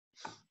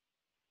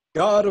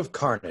God of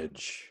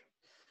Carnage.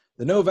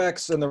 The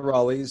Novaks and the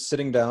Raleighs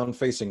sitting down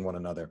facing one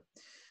another.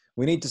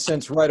 We need to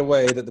sense right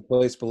away that the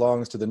place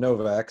belongs to the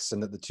Novaks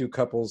and that the two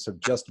couples have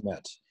just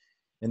met.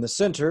 In the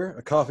center,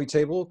 a coffee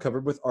table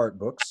covered with art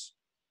books,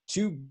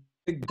 two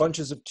big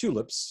bunches of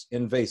tulips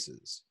in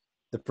vases.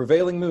 The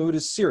prevailing mood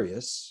is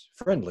serious,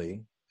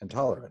 friendly, and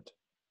tolerant.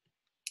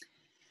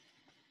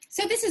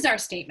 So this is our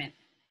statement.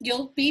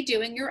 You'll be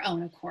doing your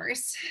own, of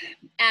course.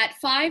 At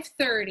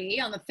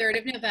 5:30 on the 3rd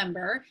of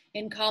November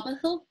in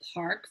Cahill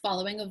Park,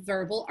 following a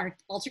verbal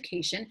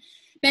altercation,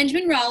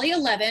 Benjamin Raleigh,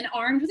 11,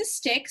 armed with a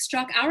stick,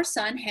 struck our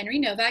son, Henry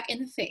Novak, in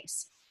the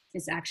face.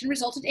 This action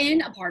resulted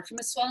in, apart from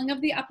a swelling of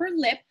the upper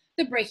lip,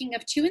 the breaking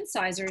of 2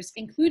 incisors,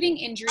 including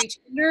injury to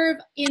a nerve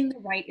in the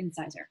right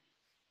incisor.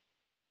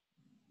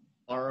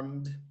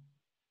 Armed.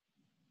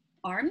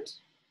 Armed?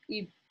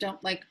 You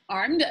don't like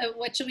armed?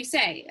 What should we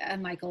say,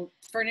 Michael?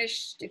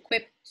 Furnished,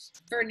 equipped,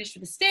 furnished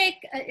with a stick?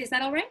 Is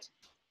that all right?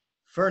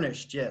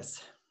 Furnished,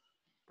 yes.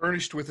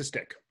 Furnished with a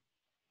stick.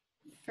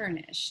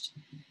 Furnished.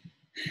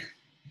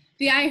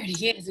 The irony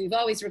is we've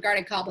always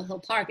regarded Cobble Hill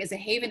Park as a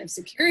haven of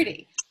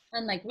security,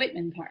 unlike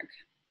Whitman Park.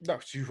 No,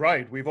 she's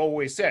right. We've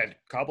always said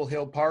Cobble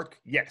Hill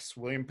Park, yes.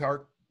 William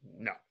Park,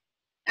 no.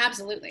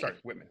 Absolutely. Sorry,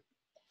 Whitman.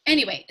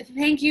 Anyway,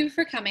 thank you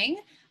for coming.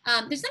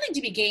 There's nothing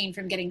to be gained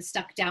from getting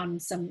stuck down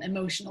some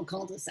emotional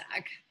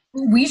cul-de-sac.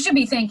 We should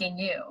be thanking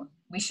you.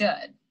 We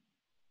should.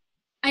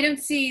 I don't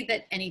see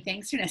that any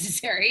thanks are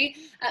necessary.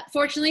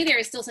 Fortunately, there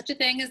is still such a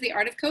thing as the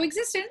art of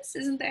coexistence,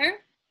 isn't there?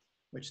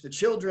 Which the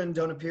children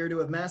don't appear to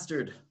have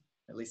mastered.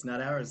 At least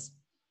not ours.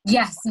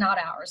 Yes, not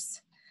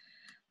ours.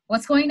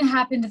 What's going to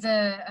happen to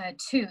the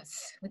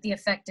tooth with the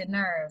affected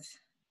nerve?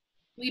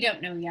 We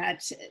don't know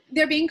yet.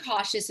 They're being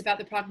cautious about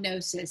the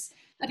prognosis.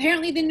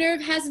 Apparently, the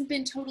nerve hasn't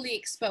been totally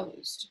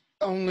exposed.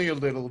 Only a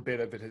little bit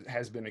of it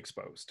has been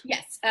exposed.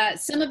 Yes,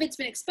 some of it's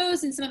been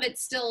exposed and some of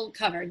it's still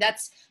covered.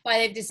 That's why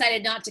they've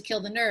decided not to kill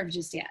the nerve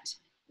just yet.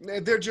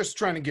 They're just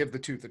trying to give the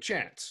tooth a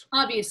chance.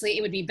 Obviously,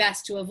 it would be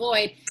best to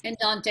avoid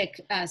endodontic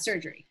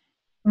surgery.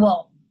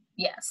 Well,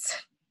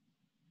 yes.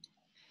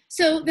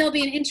 So there'll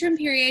be an interim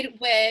period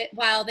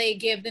while they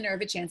give the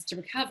nerve a chance to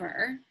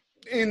recover.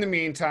 In the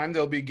meantime,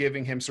 they'll be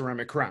giving him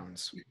ceramic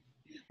crowns.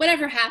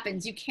 Whatever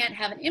happens, you can't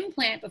have an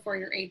implant before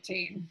you're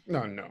 18.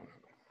 No.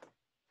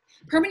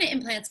 Permanent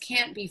implants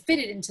can't be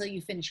fitted until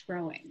you finish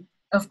growing.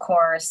 Of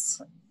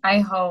course. I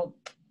hope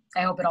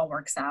it all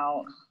works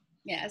out.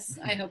 Yes,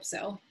 I hope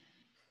so.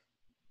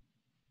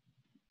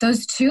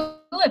 Those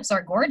tulips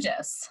are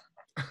gorgeous.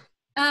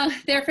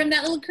 They're from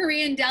that little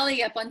Korean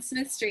deli up on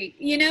Smith Street.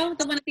 You know,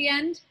 the one at the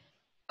end?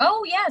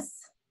 Oh,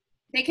 yes.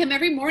 They come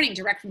every morning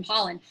direct from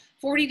Holland.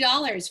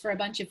 $40 for a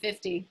bunch of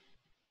 50.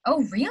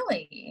 Oh,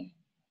 really?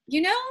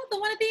 You know, the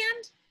one at the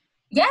end?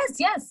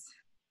 Yes.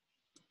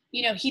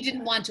 You know, he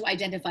didn't want to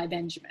identify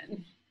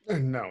Benjamin.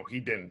 No, he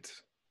didn't.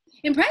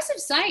 Impressive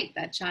sight,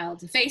 that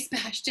child. Face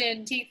bashed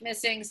in, teeth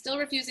missing, still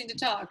refusing to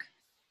talk.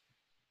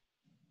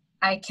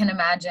 I can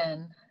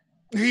imagine.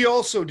 He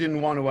also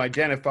didn't want to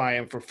identify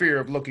him for fear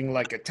of looking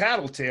like a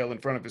tattletale in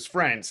front of his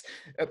friends.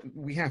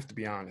 We have to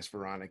be honest,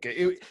 Veronica.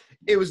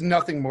 It was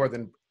nothing more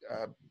than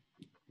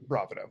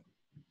bravado.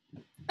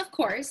 Of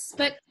course,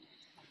 but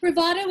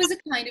bravado is a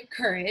kind of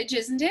courage,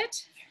 isn't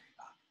it?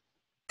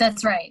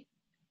 That's right.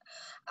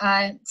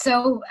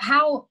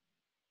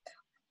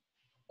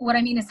 What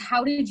I mean is,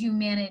 how did you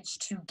manage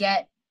to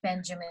get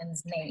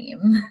Benjamin's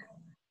name?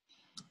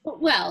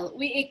 Well,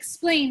 we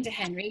explained to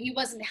Henry he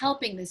wasn't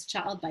helping this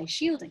child by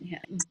shielding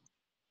him.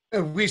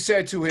 We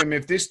said to him,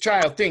 if this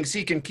child thinks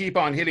he can keep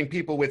on hitting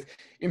people with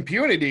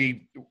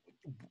impunity,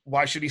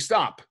 why should he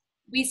stop?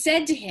 We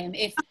said to him,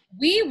 if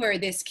we were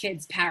this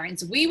kid's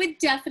parents, we would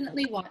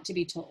definitely want to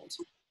be told.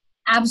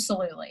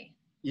 Absolutely.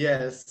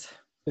 Yes.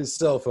 His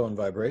cell phone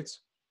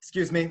vibrates.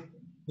 Excuse me.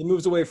 He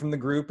moves away from the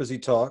group as he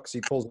talks. He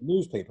pulls a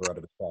newspaper out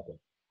of his pocket.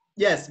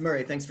 Yes,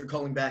 Murray, thanks for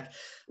calling back.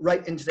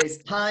 Right in today's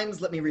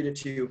Times, let me read it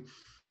to you.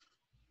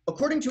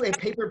 According to a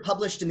paper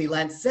published in the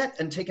Lancet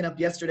and taken up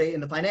yesterday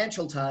in the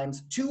Financial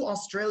Times, 2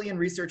 Australian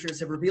researchers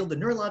have revealed the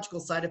neurological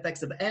side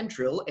effects of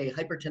Antril, a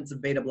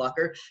hypertensive beta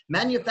blocker,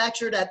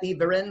 manufactured at the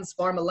Verens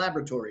Pharma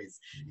Laboratories.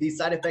 These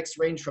side effects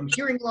range from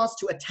hearing loss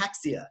to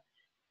ataxia.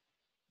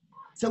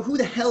 So who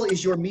the hell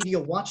is your media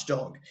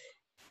watchdog?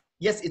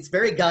 Yes, it's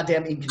very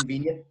goddamn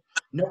inconvenient.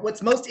 No,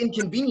 what's most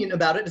inconvenient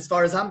about it, as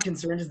far as I'm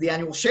concerned, is the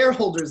annual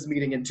shareholders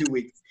meeting in 2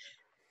 weeks.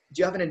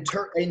 Do you have an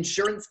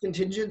insurance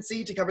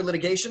contingency to cover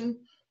litigation?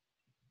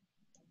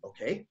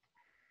 Okay.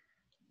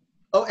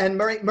 Oh, and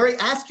Murray,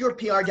 ask your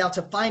PR gal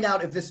to find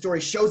out if this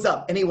story shows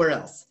up anywhere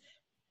else.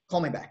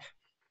 Call me back.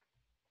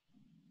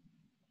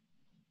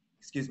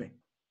 Excuse me.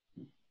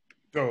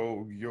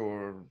 Oh,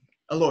 you're...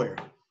 A lawyer.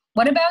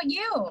 What about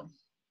you?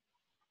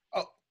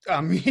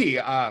 Me,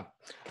 I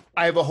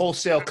have a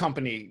wholesale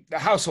company,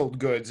 household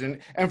goods, and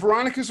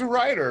Veronica's a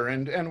writer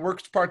and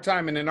works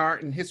part-time in an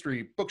art and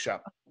history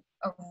bookshop.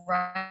 A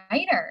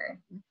writer?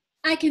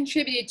 I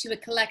contributed to a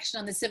collection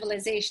on the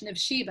civilization of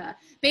Sheba,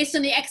 based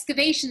on the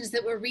excavations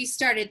that were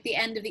restarted at the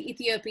end of the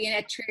Ethiopian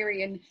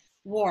Etrurian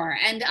war,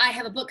 and I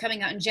have a book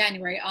coming out in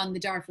January on the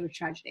Darfur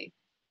tragedy.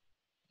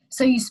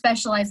 So you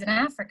specialize in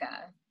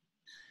Africa.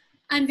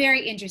 I'm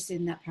very interested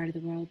in that part of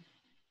the world.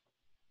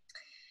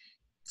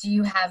 Do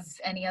you have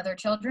any other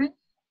children?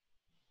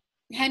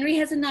 Henry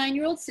has a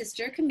 9-year-old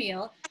sister,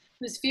 Camille,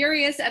 who's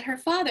furious at her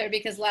father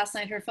because last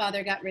night her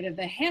father got rid of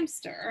the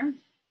hamster.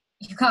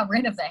 You got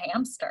rid of the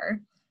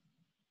hamster?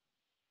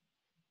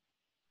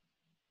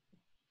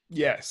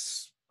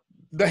 Yes.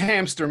 The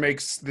hamster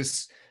makes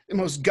this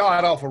most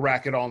god-awful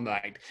racket all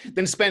night,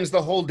 then spends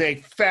the whole day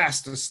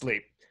fast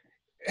asleep.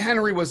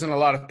 Henry was in a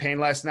lot of pain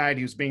last night.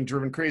 He was being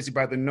driven crazy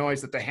by the noise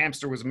that the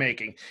hamster was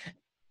making.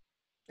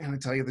 And to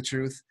tell you the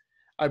truth,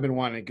 I've been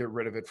wanting to get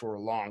rid of it for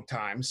a long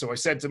time. So I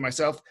said to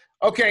myself,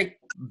 okay,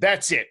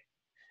 that's it.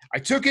 I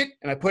took it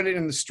and I put it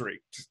in the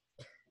street.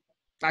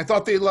 I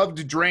thought they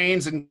loved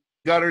drains and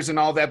gutters and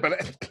all that,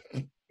 but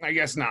I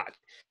guess not.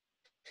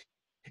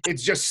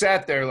 It's just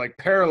sat there like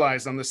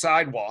paralyzed on the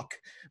sidewalk.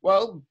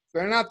 Well,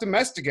 they're not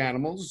domestic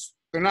animals.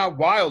 They're not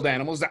wild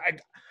animals.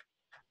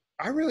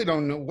 I really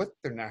don't know what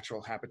their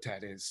natural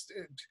habitat is.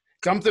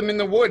 Dump them in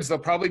the woods. They're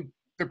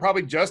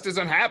probably just as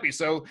unhappy.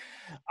 So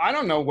I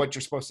don't know what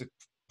you're supposed to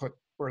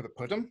where to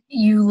put them.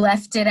 You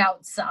left it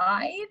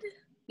outside?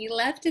 He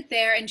left it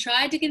there and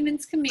tried to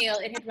convince Camille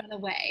it had run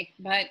away,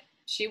 but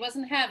she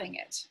wasn't having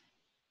it.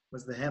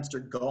 Was the hamster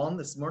gone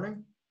this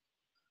morning?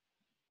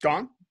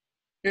 Gone?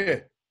 Yeah.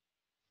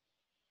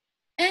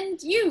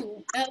 And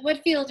you,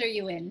 what field are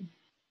you in?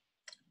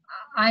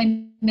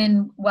 I'm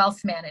in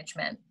wealth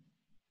management.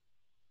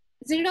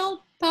 Is it at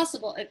all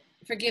possible,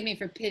 forgive me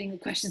for pitting the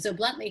question so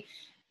bluntly,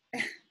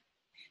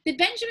 that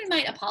Benjamin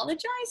might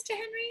apologize to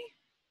Henry?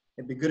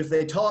 It'd be good if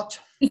they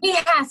talked. He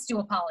has to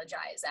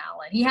apologize,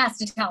 Alan. He has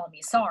to tell him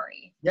he's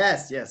sorry.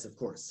 Yes, of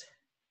course.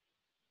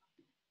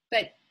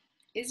 But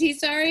is he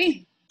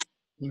sorry?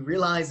 He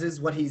realizes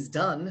what he's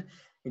done.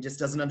 He just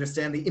doesn't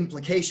understand the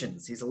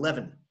implications. He's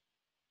 11.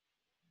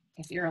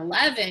 If you're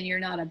 11, you're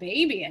not a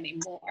baby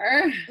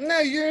anymore. No,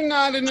 you're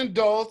not an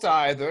adult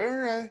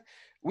either.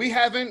 We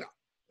haven't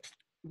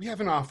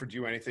offered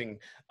you anything.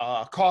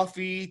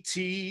 Coffee,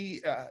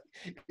 tea.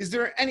 Is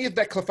there any of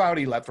that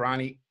Clefouty left,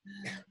 Ronnie?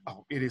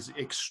 Oh, it is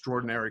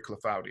extraordinary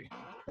Clefouty.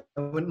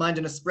 I wouldn't mind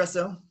an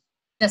espresso.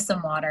 Just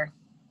some water.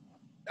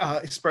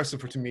 Espresso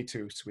for me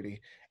too, sweetie.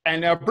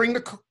 And bring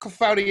the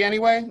Clefouty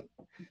anyway.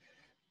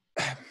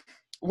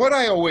 What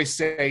I always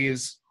say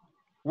is,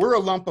 we're a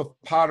lump of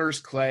potter's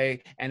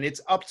clay, and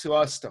it's up to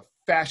us to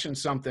fashion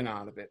something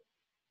out of it.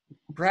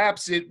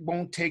 Perhaps it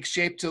won't take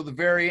shape till the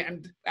very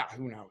end.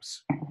 Who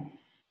knows?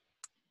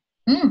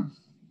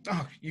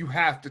 Oh, you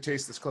have to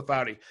taste this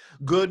Clefouty.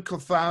 Good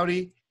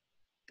Clefouty.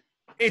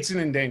 It's an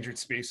endangered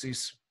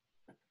species.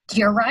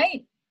 You're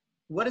right.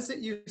 What is it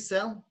you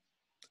sell?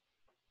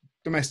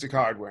 Domestic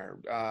hardware.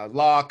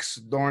 Locks,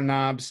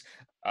 doorknobs,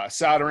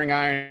 soldering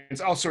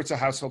irons, all sorts of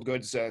household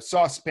goods,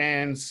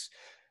 saucepans,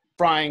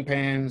 frying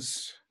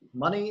pans.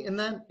 Money in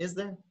that, is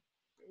there?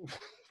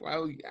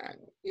 Well,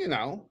 you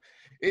know,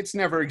 it's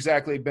never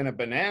exactly been a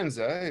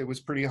bonanza. It was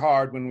pretty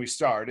hard when we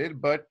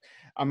started, but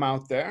I'm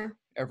out there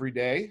every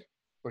day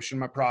pushing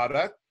my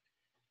product.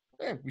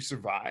 We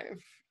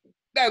survive.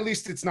 At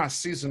least it's not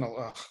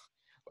seasonal,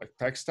 like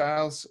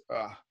textiles.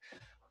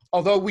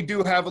 Although we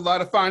do have a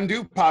lot of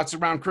fondue pots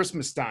around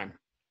Christmas time.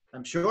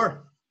 I'm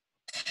sure.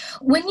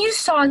 When you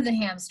saw the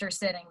hamster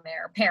sitting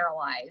there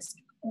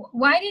paralyzed,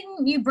 why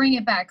didn't you bring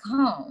it back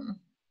home?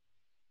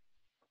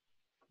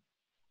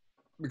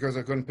 Because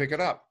I couldn't pick it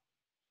up.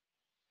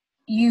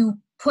 You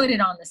put it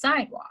on the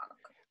sidewalk.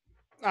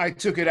 I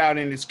took it out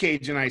in its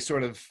cage and I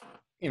sort of,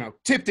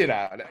 tipped it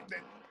out.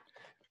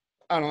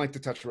 I don't like to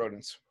touch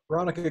rodents.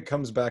 Veronica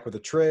comes back with a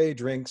tray,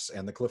 drinks,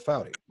 and the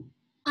Clefouty.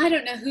 I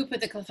don't know who put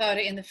the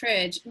Clefouty in the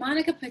fridge.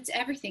 Monica puts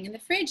everything in the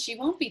fridge. She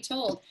won't be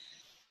told.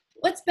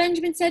 What's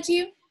Benjamin said to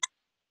you?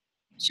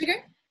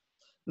 Sugar?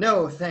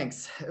 No,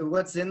 thanks.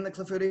 What's in the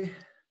Clefouty?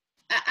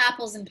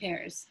 Apples and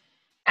pears.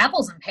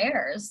 Apples and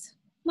pears?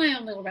 My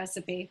own little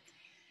recipe.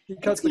 He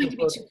cuts It's going the to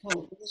be too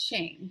cold. It's a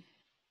shame.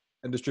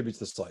 and distributes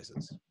the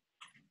slices.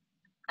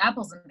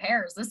 Apples and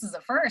pears. This is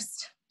a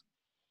first.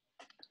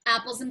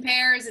 Apples and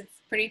pears,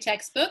 it's pretty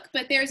textbook,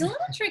 but there's a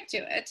little trick to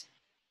it.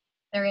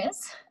 There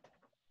is?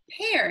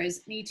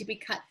 Pears need to be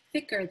cut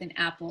thicker than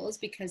apples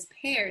because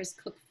pears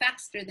cook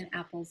faster than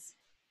apples.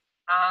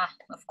 Ah,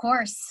 of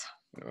course.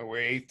 Oh,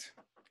 wait.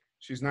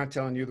 She's not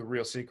telling you the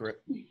real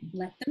secret.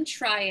 Let them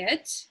try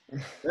it.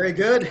 Very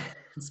good.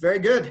 It's very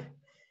good.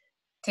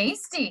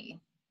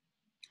 Tasty.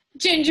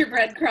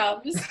 Gingerbread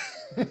crumbs.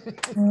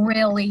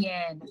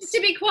 Brilliant.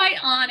 To be quite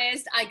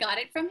honest, I got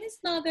it from his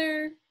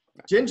mother.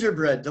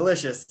 Gingerbread,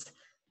 delicious.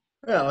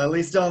 Well, at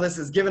least all this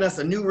has given us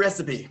a new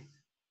recipe.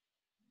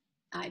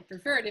 I'd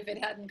prefer it if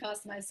it hadn't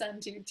cost my son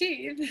 2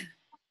 teeth.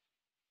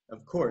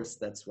 Of course,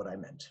 that's what I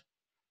meant.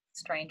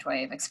 Strange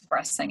way of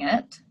expressing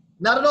it.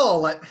 Not at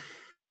all. The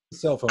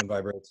cell phone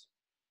vibrates.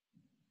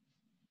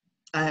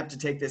 I have to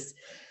take this.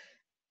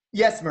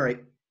 Yes, Murray.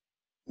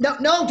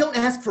 No, don't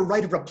ask for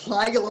right of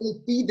reply. You'll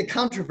only feed the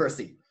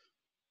controversy.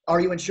 Are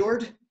you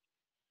insured?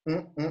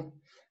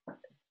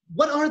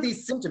 What are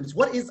these symptoms?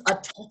 What is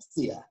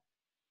ataxia?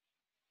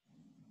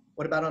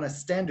 What about on a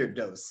standard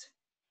dose?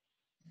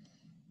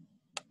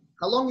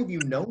 How long have you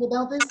known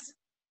about this?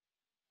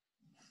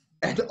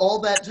 And all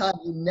that time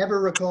you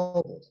never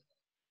recalled it.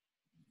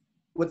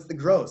 What's the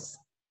gross?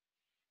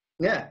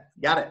 Yeah,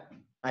 got it.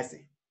 I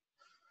see.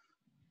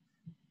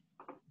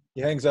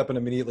 He hangs up and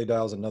immediately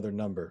dials another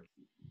number.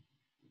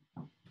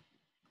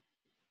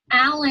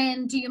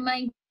 Alan, do you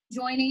mind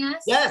joining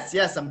us?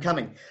 Yes, I'm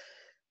coming.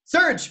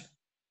 Surge!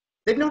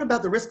 They've known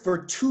about the risk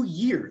for 2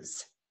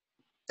 years.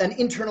 An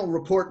internal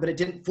report, but it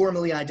didn't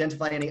formally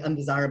identify any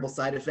undesirable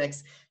side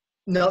effects.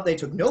 No, they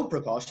took no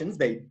precautions.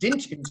 They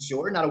didn't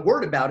insure, not a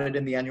word about it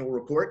in the annual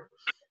report.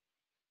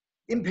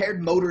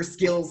 Impaired motor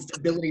skills,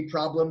 stability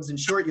problems. In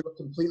short, you look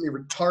completely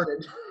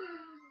retarded.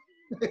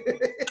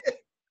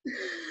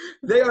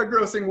 They are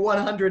grossing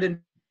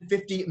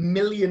 $150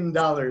 million.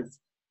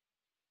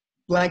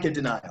 Blanket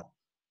denial.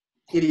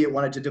 Idiot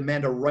wanted to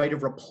demand a right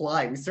of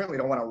reply. We certainly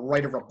don't want a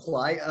right of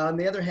reply. On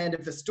the other hand,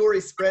 if the story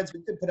spreads,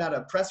 we could put out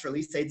a press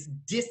release, say it's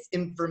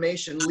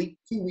disinformation leaked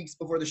 2 weeks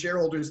before the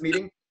shareholders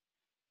meeting.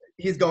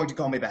 He's going to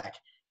call me back.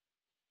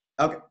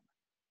 Okay.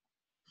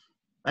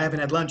 I haven't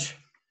had lunch.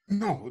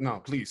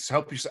 No, please,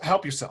 help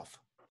yourself.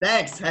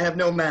 Thanks, I have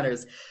no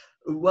manners.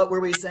 What were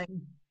we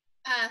saying?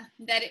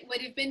 That it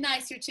would have been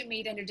nicer to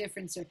meet under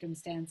different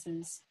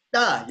circumstances.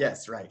 Ah,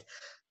 yes, right.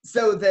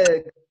 So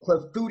the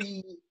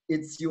clafouti,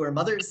 it's your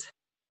mother's?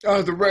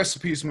 The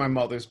recipe's my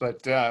mother's,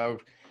 but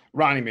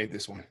Ronnie made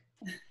this one.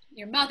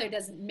 Your mother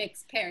doesn't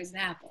mix pears and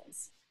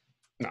apples.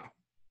 No.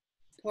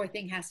 Poor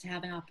thing has to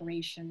have an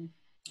operation.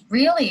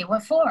 Really?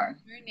 What for?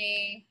 Her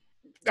knee.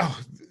 Oh,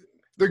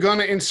 they're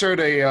gonna insert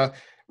a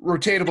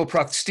rotatable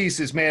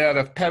prosthesis made out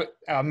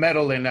of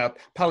metal and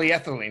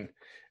polyethylene.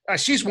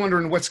 She's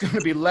wondering what's going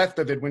to be left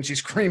of it when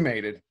she's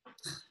cremated.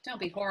 Don't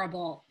be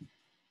horrible.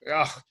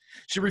 Ugh,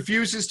 she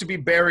refuses to be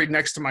buried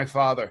next to my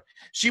father.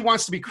 She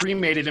wants to be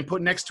cremated and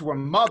put next to her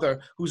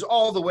mother, who's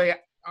all the way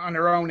on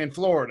her own in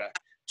Florida.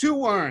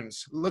 2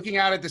 urns, looking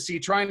out at the sea,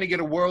 trying to get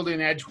a world in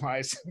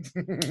edgewise.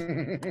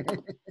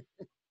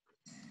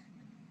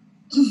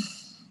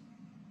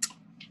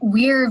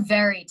 We're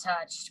very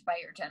touched by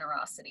your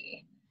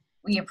generosity.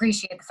 We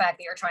appreciate the fact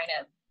that you're trying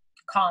to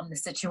calm the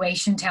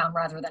situation down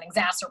rather than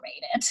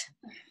exacerbate it.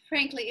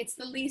 Frankly, it's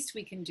the least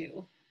we can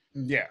do.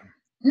 Yeah.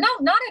 No,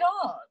 not at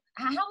all.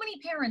 How many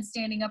parents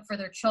standing up for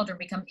their children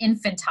become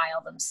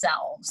infantile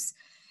themselves?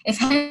 If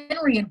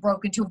Henry had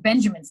broken 2 of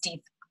Benjamin's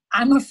teeth,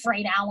 I'm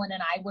afraid Alan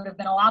and I would have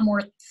been a lot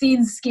more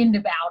thin-skinned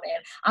about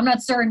it. I'm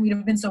not certain we'd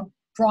have been so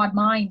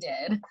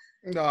broad-minded.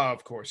 No,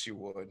 of course you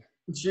would.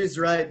 She's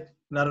right.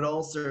 Not at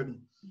all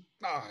certain.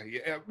 Oh,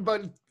 yeah,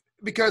 but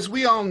because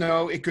we all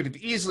know it could have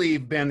easily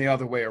been the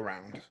other way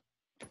around.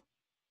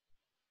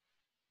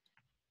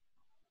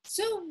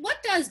 So what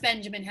does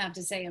Benjamin have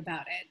to say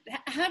about it?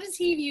 How does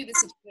he view the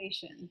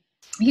situation?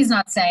 He's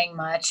not saying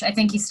much. I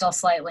think he's still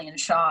slightly in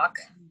shock.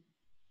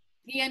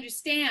 He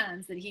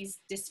understands that he's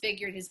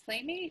disfigured his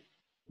playmate?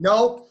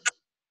 No,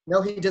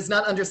 he does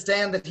not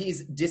understand that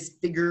he's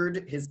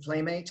disfigured his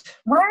playmate.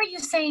 Why are you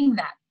saying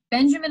that?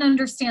 Benjamin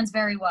understands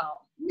very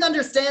well. He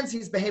understands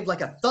he's behaved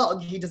like a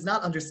thug. He does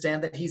not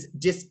understand that he's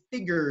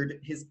disfigured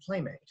his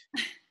playmate.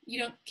 You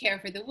don't care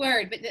for the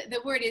word, but the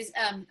word is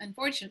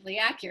unfortunately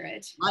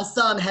accurate. My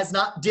son has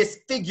not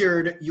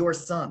disfigured your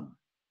son.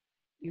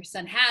 Your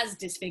son has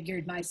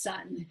disfigured my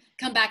son.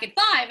 Come back at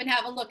 5 and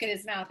have a look at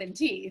his mouth and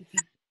teeth.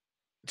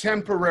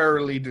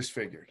 Temporarily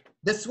disfigured.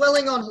 The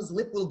swelling on his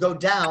lip will go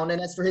down,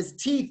 and as for his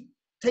teeth,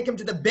 take him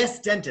to the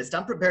best dentist.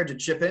 I'm prepared to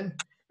chip in.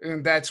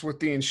 And that's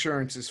what the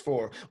insurance is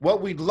for.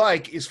 What we'd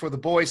like is for the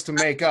boys to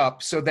make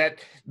up so that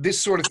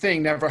this sort of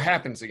thing never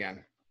happens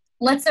again.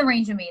 Let's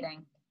arrange a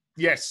meeting.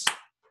 Yes,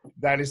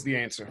 that is the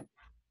answer.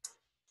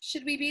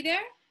 Should we be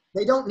there?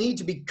 They don't need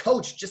to be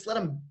coached. Just let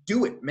them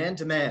do it, man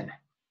to man.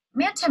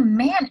 Man to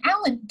man,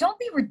 Alan, don't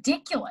be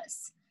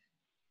ridiculous.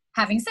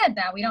 Having said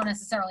that, we don't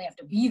necessarily have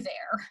to be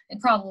there.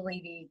 It'd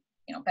probably be,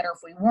 better if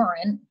we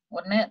weren't,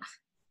 wouldn't it?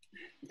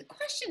 The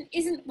question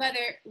isn't whether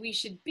we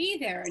should be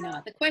there or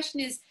not. The question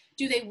is,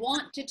 do they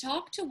want to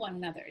talk to one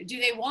another? Do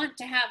they want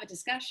to have a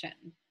discussion?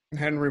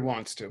 Henry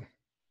wants to.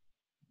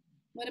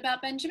 What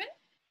about Benjamin?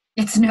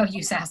 It's no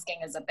use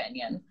asking his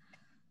opinion.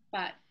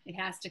 But it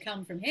has to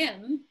come from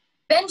him.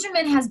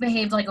 Benjamin has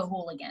behaved like a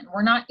hooligan.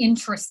 We're not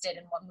interested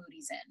in what mood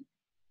he's in.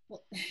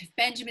 Well, if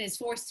Benjamin is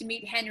forced to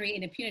meet Henry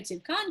in a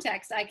punitive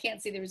context, I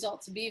can't see the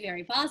results to be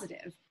very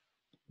positive.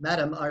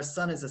 Madam, our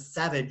son is a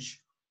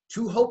savage.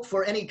 To hope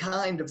for any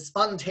kind of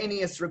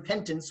spontaneous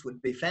repentance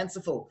would be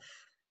fanciful.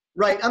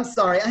 Right, I'm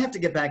sorry, I have to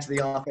get back to the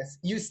office.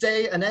 You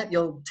stay, Annette,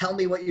 you'll tell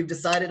me what you've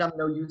decided. I'm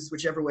no use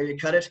whichever way you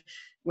cut it.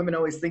 Women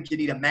always think you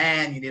need a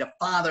man, you need a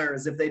father,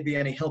 as if they'd be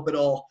any help at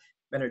all.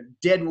 Men are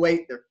dead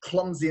weight, they're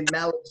clumsy and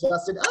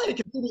maladjusted. Oh, you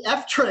can see the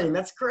F train,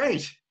 that's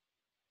great.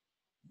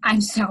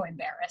 I'm so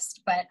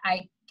embarrassed, but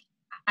I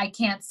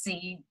can't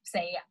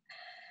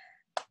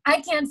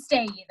I can't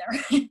stay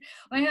either.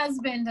 My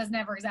husband has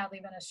never exactly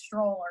been a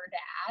stroller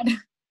dad.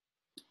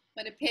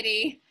 What a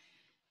pity.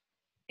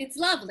 It's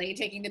lovely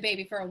taking the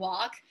baby for a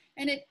walk.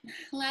 and it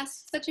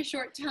lasts such a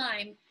short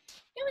time.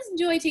 You always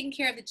enjoy taking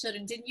care of the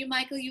children, didn't you,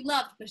 Michael? You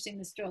loved pushing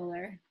the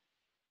stroller.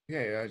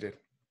 Yeah, I did.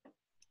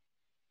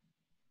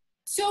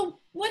 So,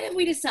 what have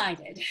we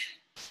decided?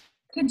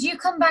 Could you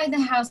come by the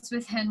house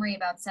with Henry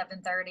about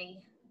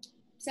 7:30?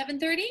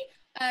 7:30?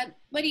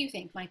 What do you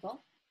think,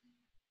 Michael?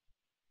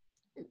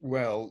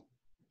 Well,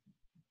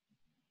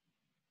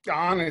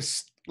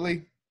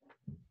 honestly,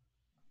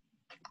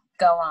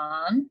 Go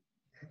on.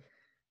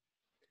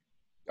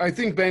 I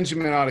think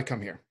Benjamin ought to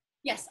come here.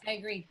 Yes, I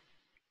agree.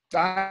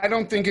 I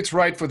don't think it's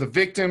right for the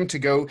victim to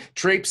go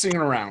traipsing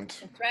around.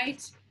 That's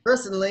right.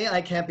 Personally,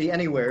 I can't be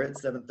anywhere at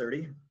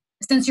 7:30.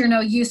 Since you're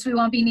no use, we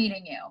won't be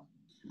needing you.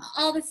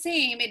 All the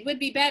same, it would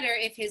be better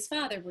if his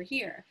father were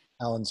here.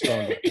 Alan's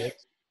phone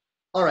vibrates.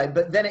 All right,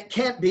 but then it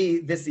can't be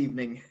this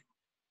evening.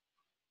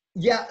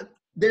 Yeah,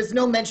 there's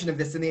no mention of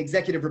this in the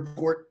executive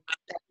report.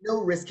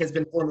 No risk has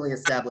been formally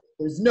established.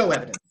 There's no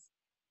evidence.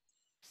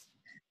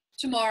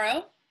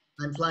 Tomorrow?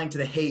 I'm flying to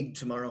The Hague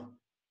tomorrow.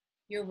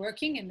 You're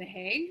working in The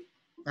Hague?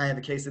 I have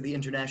a case of the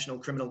International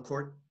Criminal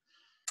Court.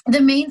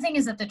 The main thing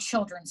is that the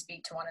children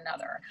speak to one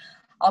another.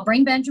 I'll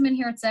bring Benjamin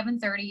here at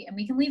 7:30 and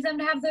we can leave them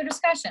to have their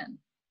discussion.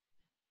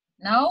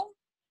 No?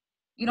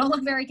 You don't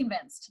look very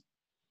convinced.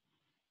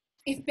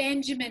 If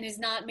Benjamin is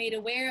not made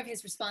aware of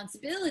his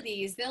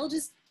responsibilities, they'll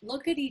just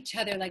look at each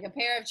other like a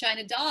pair of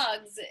China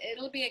dogs.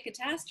 It'll be a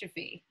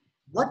catastrophe.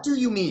 What do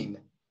you mean?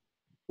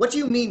 What do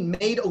you mean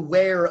made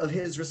aware of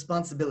his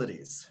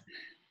responsibilities?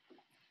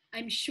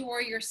 I'm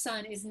sure your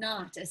son is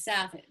not a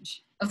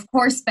savage. Of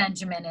course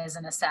Benjamin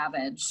isn't a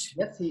savage.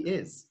 Yes, he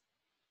is.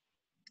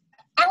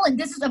 Alan,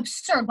 this is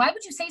absurd. Why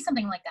would you say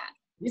something like that?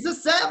 He's a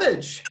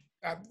savage.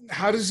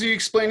 How does he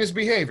explain his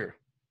behavior?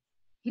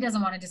 He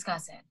doesn't want to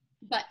discuss it.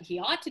 But he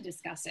ought to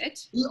discuss it.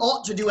 He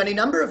ought to do any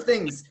number of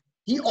things.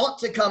 He ought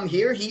to come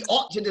here. He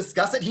ought to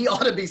discuss it. He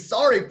ought to be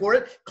sorry for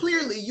it.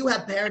 Clearly, you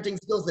have parenting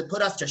skills that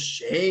put us to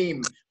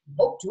shame.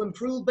 Hope to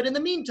improve, but in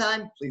the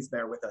meantime, please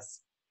bear with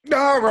us.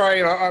 All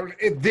right.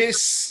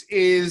 This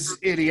is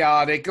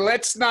idiotic.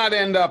 Let's not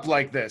end up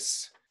like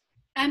this.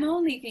 I'm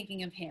only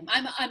thinking of him.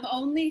 I'm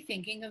only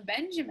thinking of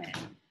Benjamin.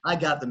 I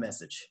got the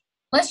message.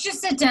 Let's just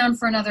sit down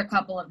for another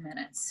couple of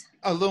minutes.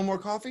 A little more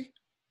coffee?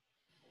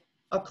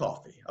 A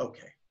coffee,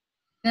 okay.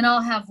 Then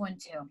I'll have one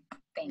too.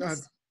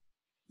 Thanks.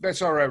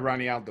 That's all right,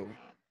 Ronnie. I'll do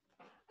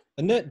it.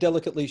 Annette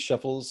delicately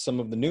shuffles some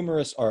of the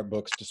numerous art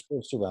books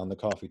dispersed around the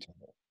coffee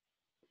table.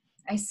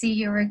 I see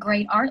you're a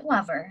great art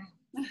lover.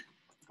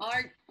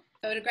 Art,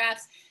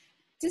 photographs.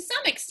 To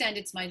some extent,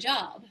 it's my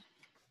job.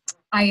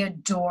 I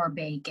adore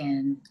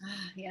bacon.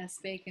 Yes,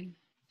 bacon.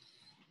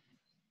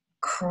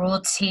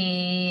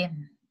 Cruelty,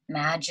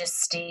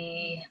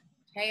 majesty.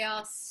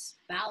 Chaos,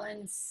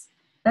 balance.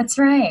 That's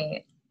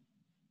right.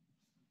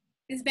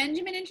 Is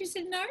Benjamin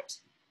interested in art?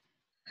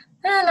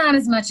 Not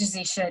as much as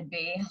he should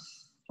be.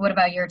 What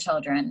about your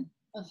children?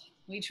 Oh,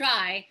 we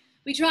try.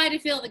 We try to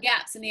fill the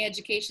gaps in the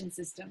education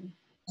system.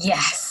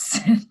 Yes.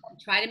 We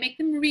try to make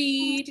them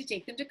read, to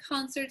take them to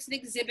concerts and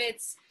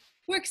exhibits.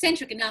 We're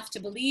eccentric enough to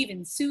believe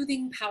in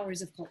soothing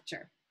powers of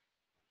culture.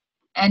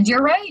 And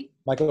you're right.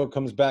 Michael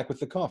comes back with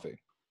the coffee.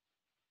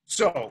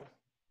 So,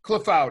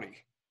 Clefouty,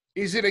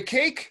 is it a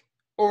cake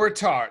or a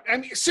tart? I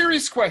mean,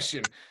 serious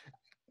question.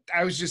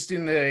 I was just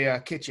in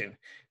the kitchen.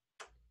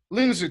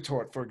 Linzer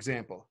tort, for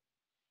example.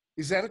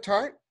 Is that a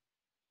tart?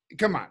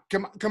 Come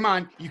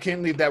on. You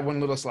can't leave that one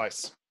little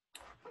slice.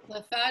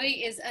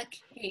 Clefouty is a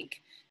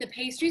cake. The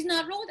pastry's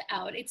not rolled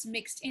out. It's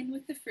mixed in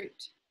with the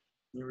fruit.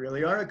 You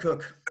really are a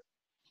cook.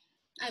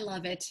 I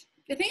love it.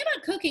 The thing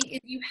about cooking is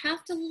you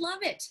have to love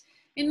it.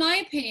 In my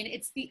opinion,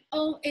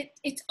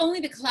 it's only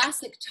the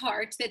classic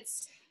tart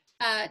that's,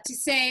 to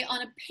say,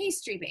 on a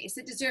pastry base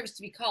that deserves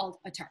to be called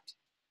a tart.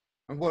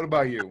 And what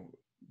about you?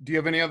 Do you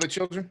have any other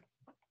children?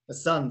 A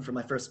son from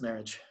my first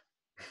marriage.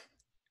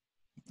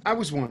 I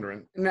was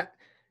wondering,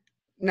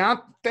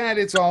 not that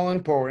it's all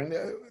important,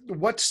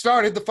 what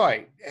started the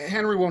fight?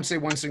 Henry won't say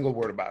one single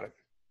word about it.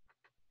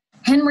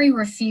 Henry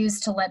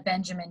refused to let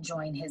Benjamin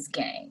join his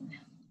gang.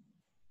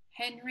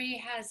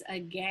 Henry has a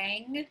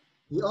gang?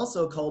 He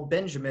also called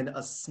Benjamin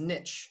a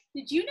snitch.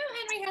 Did you know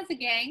Henry has a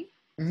gang?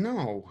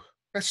 No,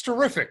 that's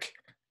terrific.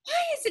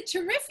 Why is it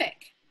terrific?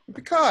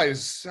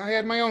 Because I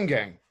had my own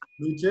gang.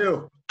 Me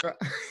too.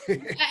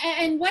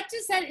 And what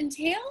does that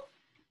entail?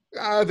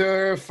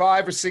 There are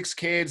 5 or 6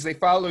 kids. They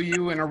follow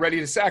you and are ready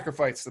to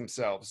sacrifice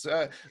themselves.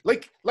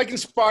 Like in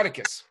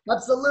Spartacus.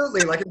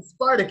 Absolutely, like in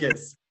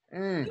Spartacus.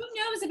 Who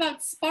knows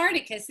about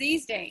Spartacus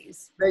these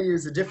days? They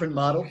use a different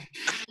model.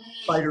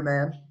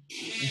 Spider-Man.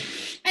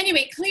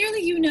 Anyway,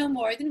 clearly you know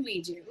more than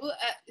we do.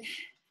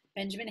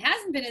 Benjamin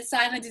hasn't been as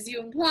silent as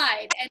you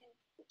implied. And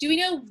do we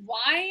know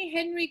why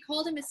Henry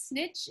called him a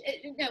snitch?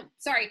 No,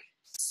 sorry,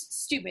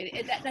 stupid.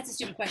 That's a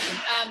stupid question.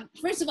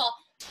 First of all,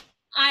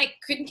 I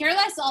couldn't care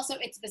less. Also,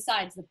 it's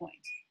besides the point.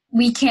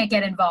 We can't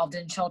get involved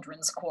in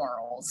children's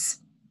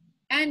quarrels.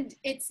 And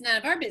it's none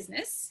of our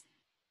business.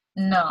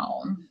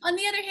 No. On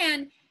the other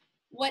hand,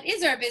 what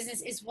is our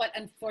business is what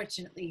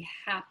unfortunately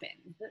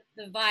happened.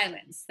 The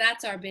violence,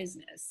 that's our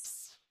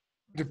business.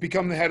 To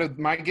become the head of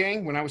my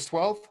gang when I was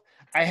 12,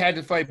 I had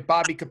to fight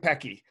Bobby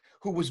Kopecki,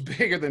 who was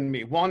bigger than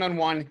me,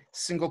 one-on-one,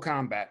 single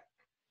combat.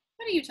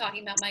 What are you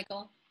talking about,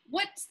 Michael?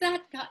 What's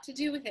that got to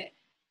do with it?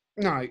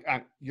 No,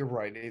 you're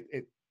right.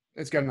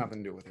 It's got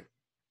nothing to do with it.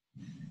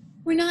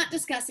 We're not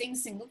discussing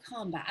single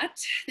combat.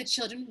 The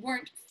children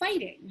weren't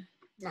fighting.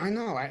 I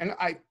know, and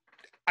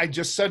I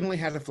just suddenly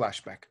had a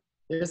flashback.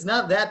 There's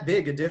not that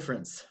big a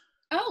difference.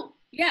 Oh,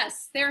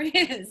 yes, there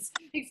is.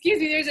 Excuse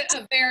me, there's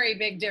a very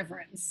big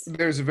difference.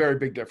 There's a very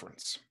big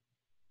difference.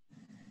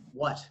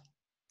 What?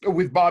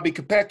 With Bobby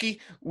Kopecki,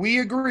 we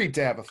agreed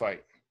to have a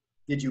fight.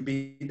 Did you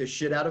beat the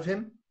shit out of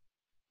him?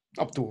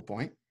 Up to a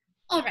point.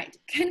 All right,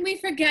 can we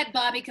forget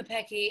Bobby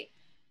Kopecki?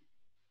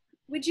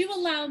 Would you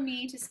allow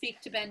me to speak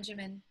to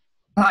Benjamin?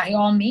 By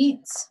all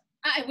means.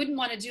 I wouldn't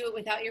want to do it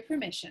without your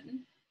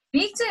permission.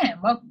 Speak to him.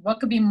 What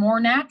could be more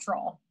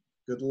natural?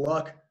 Good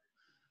luck.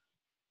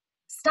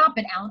 Stop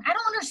it, Alan. I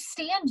don't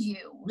understand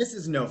you.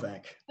 Mrs.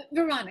 Novak.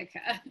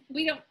 Veronica,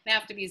 we don't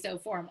have to be so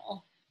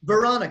formal.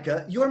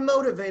 Veronica, you're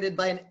motivated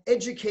by an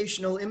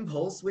educational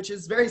impulse, which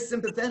is very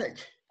sympathetic.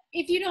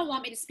 If you don't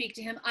want me to speak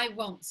to him, I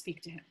won't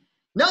speak to him.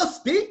 No,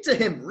 speak to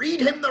him. Read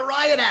him the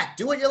riot act.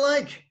 Do what you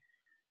like.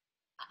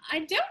 I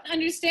don't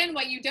understand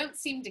why you don't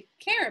seem to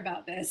care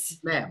about this.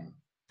 Ma'am.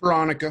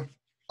 Veronica.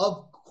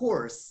 Of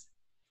course,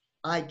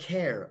 I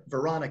care,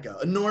 Veronica,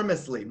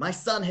 enormously. My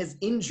son has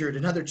injured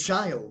another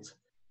child.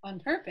 On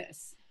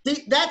purpose.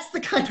 See, that's the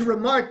kind of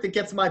remark that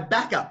gets my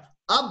back up.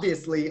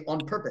 Obviously on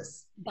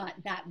purpose. But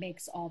that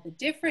makes all the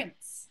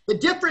difference. The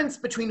difference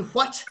between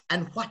what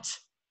and what.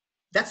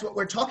 That's what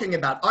we're talking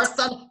about. Our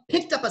son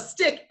picked up a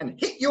stick and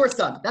hit your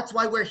son. That's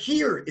why we're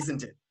here,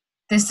 isn't it?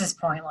 This is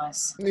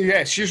pointless.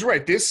 Yes, she's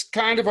right. This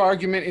kind of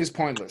argument is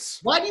pointless.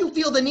 Why do you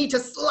feel the need to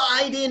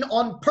slide in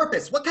on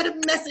purpose? What kind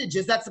of message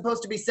is that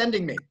supposed to be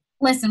sending me?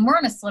 Listen, we're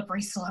on a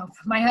slippery slope.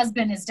 My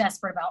husband is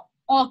desperate about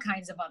all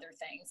kinds of other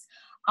things.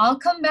 I'll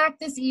come back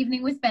this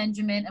evening with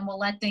Benjamin and we'll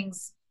let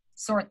things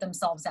sort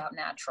themselves out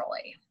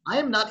naturally. I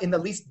am not in the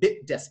least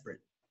bit desperate.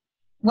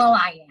 Well,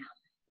 I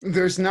am.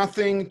 There's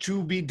nothing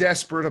to be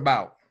desperate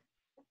about.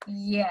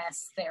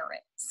 Yes, there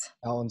is.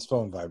 Alan's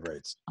phone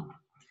vibrates.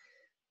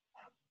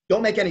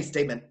 Don't make any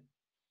statement.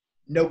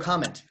 No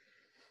comment.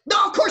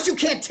 No, of course you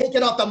can't take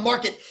it off the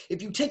market.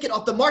 If you take it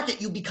off the market,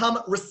 you become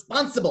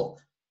responsible.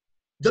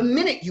 The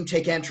minute you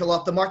take Antril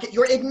off the market,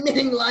 you're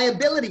admitting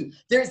liability.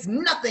 There's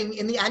nothing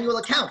in the annual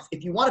accounts.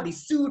 If you want to be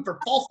sued for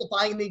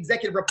falsifying the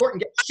executive report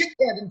and get shit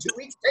canned in 2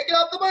 weeks, take it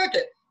off the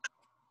market.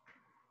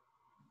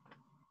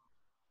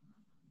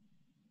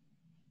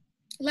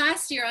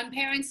 Last year on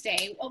Parents'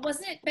 Day,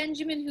 wasn't it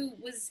Benjamin who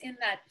was in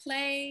that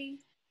play?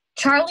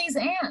 Charlie's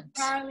aunt.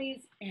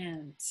 Charlie's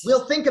aunt.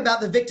 We'll think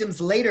about the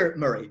victims later,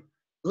 Murray.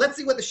 Let's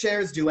see what the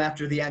shares do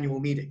after the annual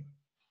meeting.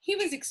 He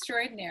was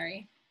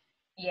extraordinary.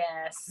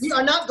 Yes. We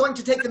are not going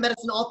to take the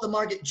medicine off the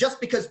market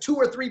just because 2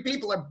 or 3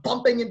 people are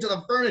bumping into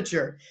the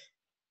furniture.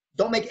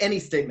 Don't make any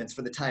statements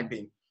for the time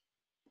being.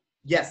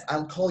 Yes,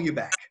 I'll call you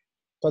back.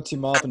 Cuts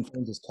him off and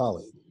finds his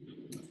colleague.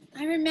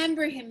 I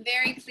remember him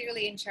very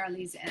clearly in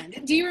Charlie's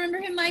Aunt. Do you remember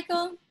him,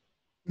 Michael?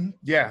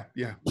 Yeah.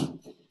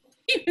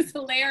 He was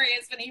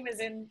hilarious when he was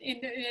in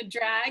a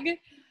drag.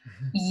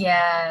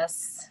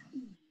 Yes.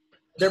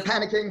 They're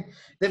panicking.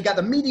 They've got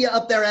the media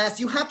up their ass.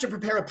 You have to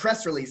prepare a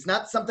press release,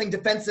 not something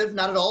defensive,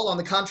 not at all. On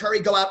the contrary,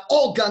 go out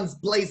all guns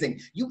blazing.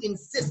 You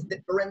insist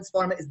that Ferenz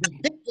Pharma is the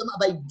victim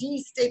of a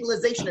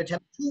destabilization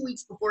attempt 2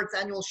 weeks before its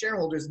annual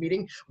shareholders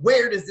meeting.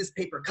 Where does this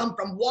paper come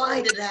from?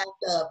 Why did it have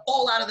to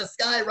fall out of the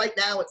sky right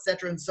now,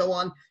 etc., and so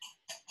on?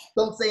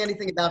 Don't say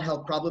anything about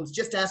health problems.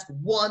 Just ask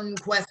one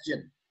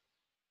question.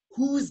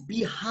 Who's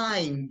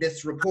behind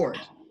this report?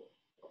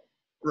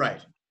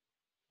 Right.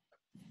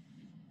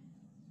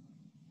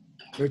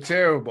 They're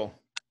terrible.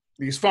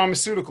 These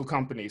pharmaceutical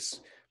companies.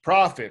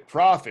 Profit,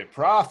 profit,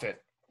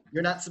 profit.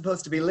 You're not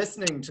supposed to be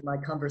listening to my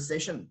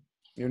conversation.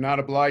 You're not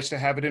obliged to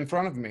have it in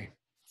front of me.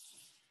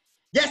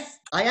 Yes,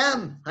 I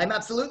am. I'm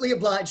absolutely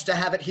obliged to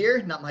have it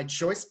here. Not my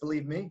choice,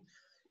 believe me.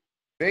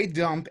 They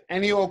dump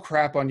any old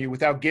crap on you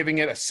without giving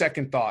it a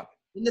second thought.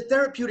 In the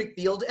therapeutic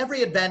field,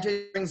 every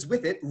advantage brings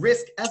with it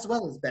risk as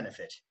well as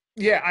benefit.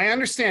 Yeah, I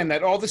understand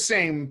that. All the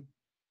same,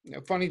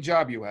 funny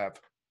job you have.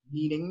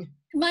 Meaning?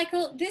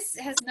 Michael, this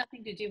has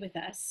nothing to do with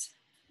us.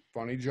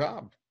 Funny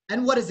job.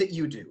 And what is it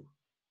you do?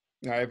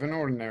 I have an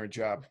ordinary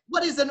job.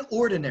 What is an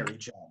ordinary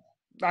job?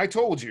 I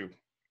told you.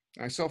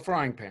 I sell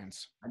frying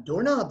pans. And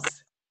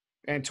doorknobs.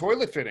 And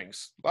toilet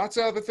fittings. Lots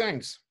of other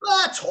things.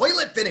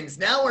 Toilet fittings.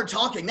 Now we're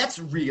talking. That's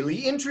really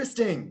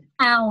interesting.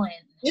 Alan.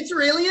 It's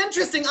really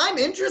interesting. I'm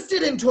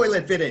interested in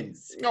toilet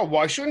fittings. No,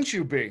 why shouldn't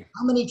you be?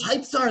 How many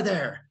types are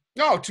there?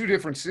 No, 2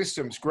 different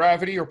systems,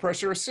 gravity or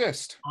pressure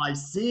assist. I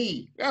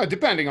see.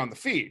 Depending on the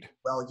feed.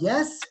 Well,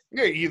 yes.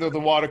 Yeah, either the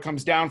water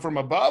comes down from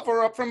above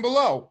or up from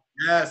below.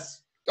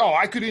 Yes. Oh,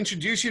 I could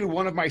introduce you to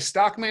one of my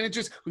stock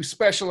managers who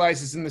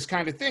specializes in this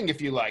kind of thing if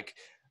you like.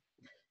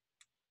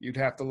 You'd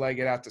have to leg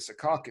it out to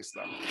Secaucus,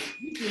 though.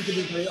 You seem to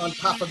be very on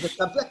top of the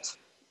subject.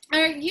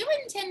 Are you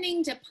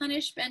intending to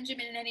punish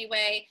Benjamin in any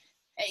way?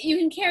 You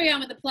can carry on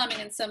with the plumbing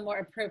in some more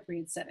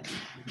appropriate setting.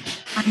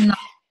 I'm not.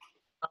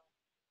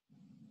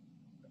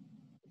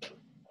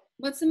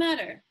 What's the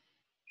matter?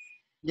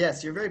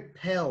 Yes, you're very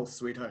pale,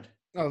 sweetheart.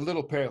 A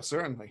little pale,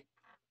 certainly.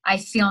 I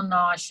feel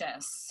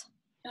nauseous.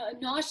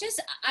 Nauseous?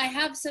 I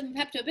have some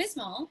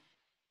Pepto-Bismol.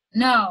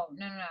 No.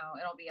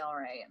 It'll be all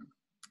right.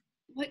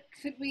 What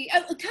could we...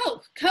 Oh,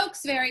 Coke.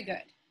 Coke's very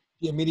good.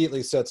 He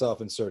immediately sets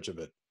off in search of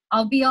it.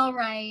 I'll be all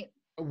right.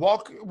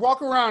 Walk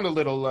around a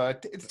little.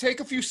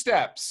 Take a few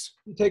steps.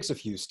 He takes a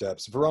few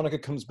steps. Veronica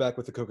comes back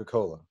with the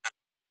Coca-Cola.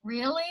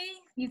 Really?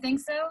 You think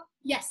so?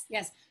 Yes.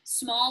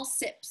 Small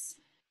sips.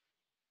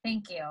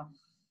 Thank you.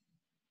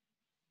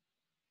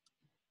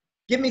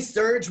 Give me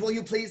Surge, will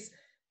you please?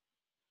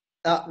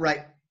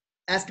 Right.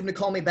 Ask him to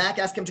call me back.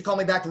 Ask him to call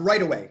me back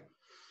right away.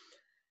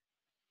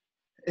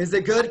 Is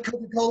it good,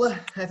 Coca-Cola?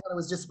 I thought it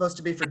was just supposed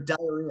to be for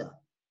diarrhea.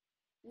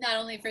 Not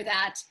only for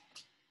that.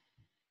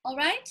 All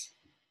right?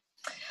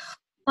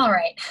 All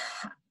right.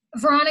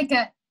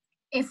 Veronica,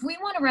 if we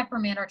want to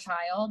reprimand our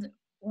child,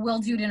 we'll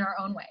do it in our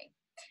own way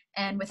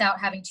and without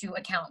having to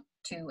account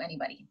to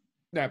anybody.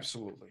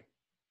 Absolutely.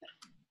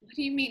 What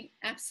do you mean,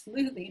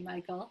 absolutely,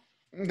 Michael?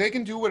 They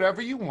can do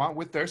whatever you want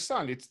with their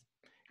son.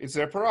 It's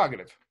their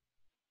prerogative.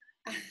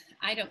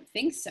 I don't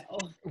think so.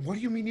 What do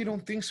you mean you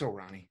don't think so,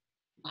 Ronnie?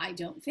 I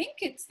don't think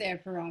it's their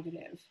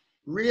prerogative.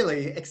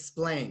 Really?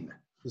 Explain.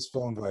 His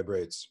phone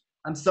vibrates.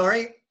 I'm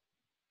sorry?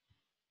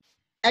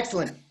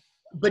 Excellent.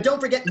 But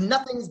don't forget,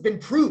 nothing's been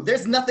proved.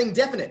 There's nothing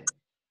definite.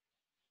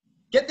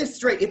 Get this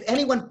straight. If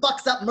anyone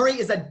fucks up, Murray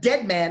is a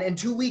dead man in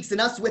 2 weeks and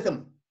us with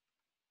him.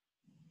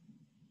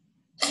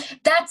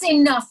 That's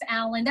enough,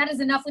 Alan. That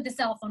is enough with the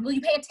cell phone. Will you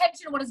pay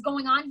attention to what is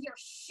going on here?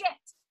 Shit.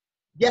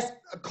 Yes,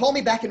 call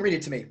me back and read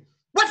it to me.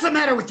 What's the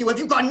matter with you? Have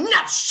you gone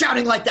nuts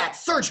shouting like that?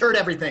 Serge heard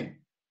everything.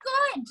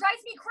 Good.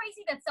 Drives me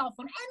crazy, that cell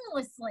phone,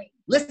 endlessly.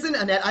 Listen,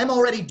 Annette, I'm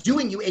already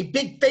doing you a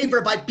big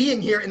favor by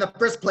being here in the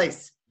first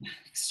place.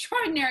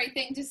 Extraordinary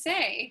thing to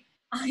say.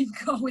 I'm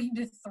going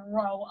to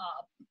throw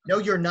up. No,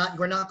 you're not.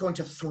 You're not going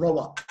to throw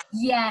up.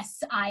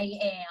 Yes, I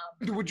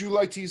am. Would you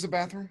like to use the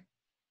bathroom?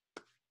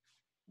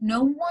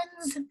 No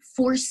one's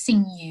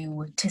forcing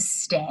you to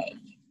stay.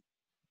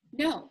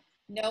 No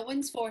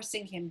one's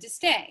forcing him to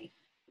stay.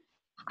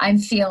 I'm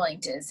feeling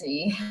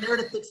dizzy. Stare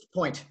at a fixed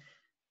point.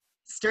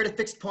 Stare at a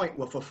fixed point,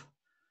 woof woof.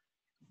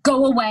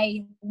 Go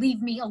away.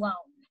 Leave me alone.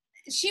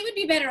 She would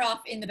be better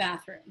off in the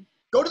bathroom.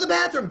 Go to the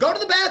bathroom. Go to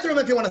the bathroom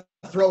if you want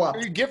to throw up.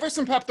 Give her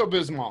some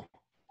Pepto-Bismol.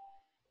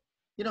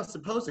 You don't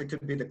suppose it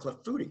could be the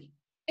clafouti?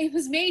 It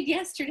was made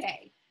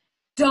yesterday.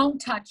 Don't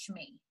touch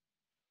me.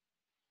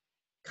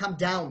 Calm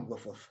down,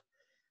 woof woof.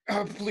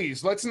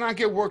 Please, let's not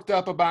get worked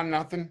up about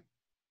nothing.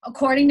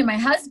 According to my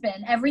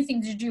husband,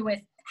 everything to do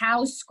with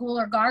house, school,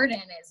 or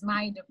garden is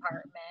my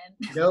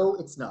department. No,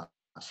 it's not.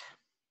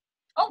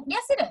 Oh,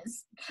 yes, it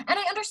is. And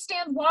I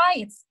understand why.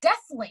 It's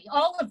deathly.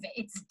 All of it.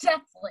 It's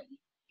deathly.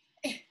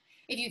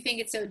 If you think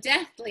it's so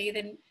deathly,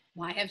 then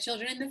why have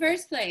children in the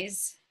first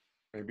place?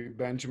 Maybe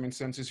Benjamin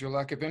senses your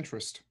lack of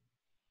interest.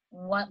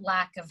 What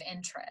lack of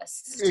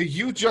interest?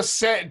 You just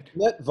said...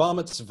 Annette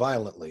vomits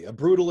violently, a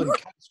brutal and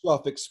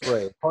catastrophic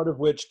spray, part of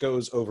which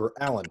goes over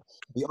Alan.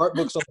 The art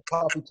books on the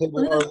coffee table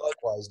are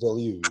likewise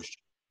deluged.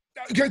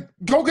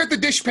 Go get the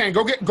dishpan.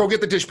 Go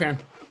get the dishpan.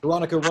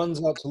 Veronica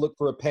runs out to look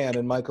for a pan,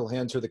 and Michael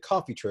hands her the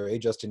coffee tray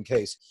just in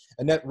case.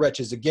 Annette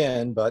retches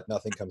again, but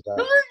nothing comes out.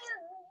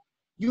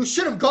 You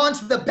should have gone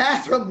to the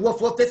bathroom,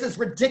 woof woof. This is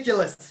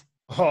ridiculous.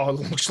 Oh,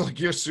 it looks like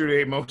your suit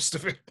ate most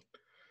of it.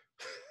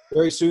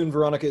 Very soon,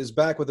 Veronica is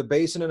back with a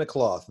basin and a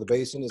cloth. The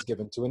basin is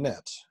given to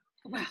Annette.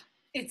 Wow,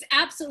 it's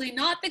absolutely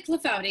not the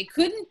clafouti.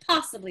 Couldn't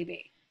possibly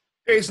be.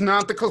 It's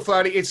not the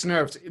clafouti, it's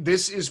nerves.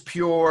 This is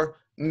pure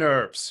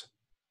nerves.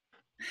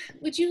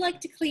 Would you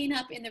like to clean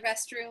up in the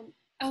restroom?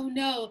 Oh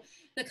no,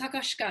 the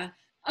kakoshka.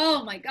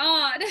 Oh my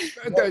God.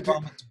 Annette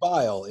vomits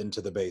bile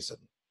into the basin.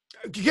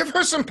 Give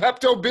her some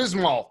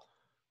Pepto-Bismol.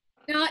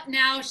 Not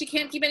now. She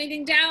can't keep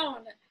anything down.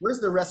 Where's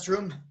the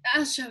restroom?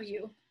 I'll show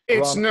you.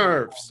 It's Veronica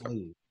nerves.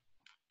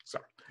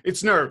 Sorry.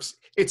 It's nerves.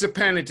 It's a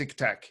panic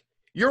attack.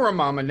 You're a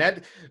mom,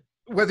 Annette.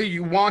 Whether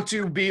you want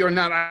to be or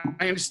not, I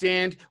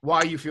understand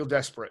why you feel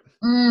desperate.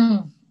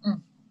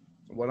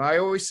 What I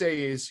always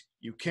say is,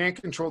 you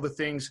can't control the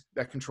things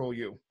that control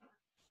you.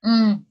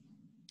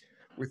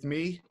 With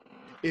me,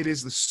 it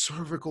is the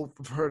cervical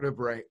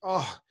vertebrae.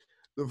 Oh,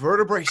 the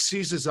vertebrae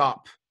seizes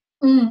up.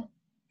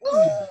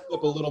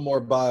 Up a little more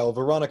bile.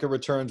 Veronica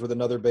returns with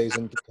another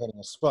basin containing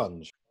a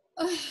sponge.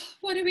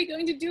 What are we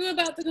going to do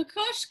about the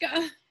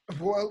kakoshka?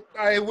 Well,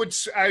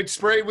 I'd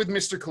spray it with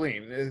Mr.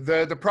 Clean.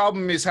 The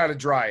problem is how to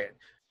dry it.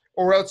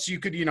 Or else you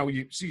could,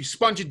 you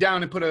sponge it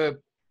down and put a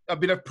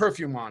bit of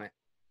perfume on it.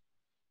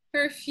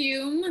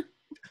 Perfume?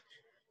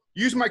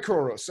 Use my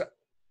Koros.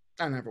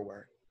 I never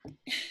wear it.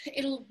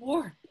 It'll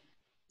warp.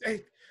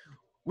 Hey,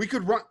 we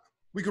could run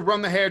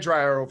the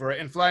hairdryer over it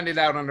and flatten it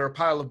out under a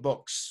pile of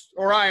books.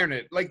 Or iron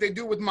it, like they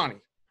do with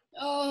money.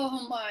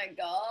 Oh my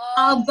God.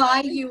 I'll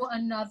buy you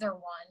another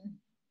one.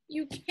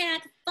 You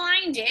can't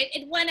find it.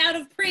 It went out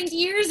of print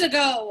years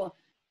ago.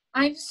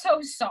 I'm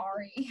so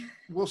sorry.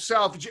 We'll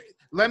salvage it.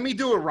 Let me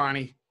do it,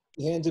 Ronnie.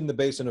 He hands him the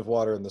basin of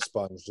water and the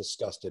sponge,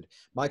 disgusted.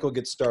 Michael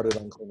gets started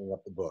on cleaning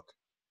up the book.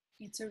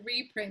 It's a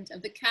reprint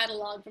of the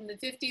catalog from the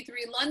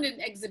 53 London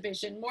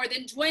exhibition, more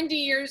than 20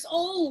 years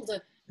old.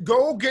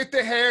 Go get the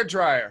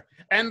hairdryer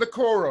and the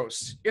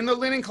Koros in the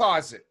linen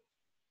closet.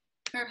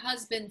 Her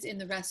husband's in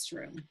the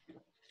restroom.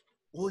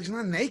 Well, he's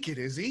not naked,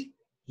 is he?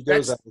 He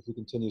goes out as he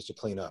continues to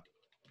clean up.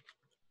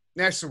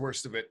 That's the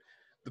worst of it.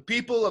 The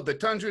people of the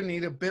tundra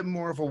need a bit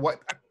more of a what?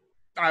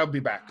 I'll be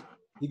back.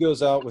 He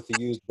goes out with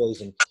the used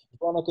basin.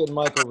 Veronica and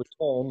Michael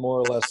return more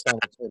or less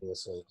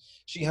simultaneously.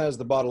 She has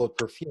the bottle of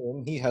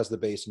perfume. He has the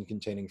basin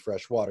containing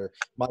fresh water.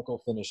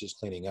 Michael finishes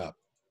cleaning up.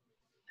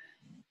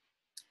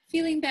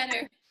 Feeling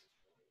better.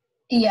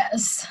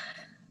 Yes.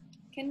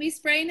 Can we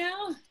spray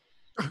now?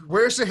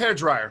 Where's the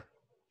hairdryer?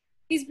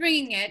 He's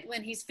bringing it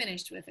when he's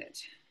finished with it.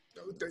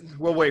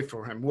 We'll wait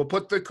for him. We'll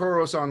put the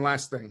Koros on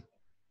last thing.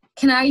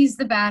 Can I use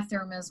the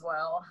bathroom as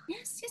well?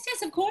 Yes,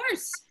 of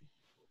course.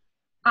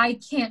 I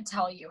can't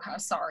tell you how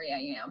sorry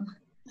I am.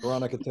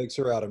 Veronica takes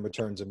her out and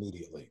returns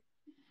immediately.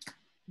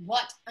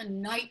 What a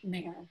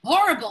nightmare.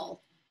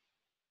 Horrible.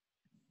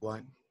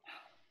 What?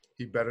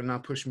 He better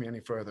not push me any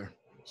further.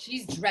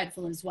 She's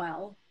dreadful as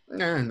well.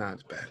 Nah, not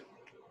as bad.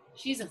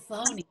 She's a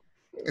phony.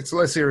 It's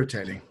less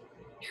irritating.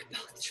 You're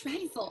both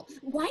dreadful.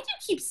 Why do you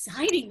keep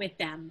siding with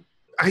them?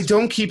 I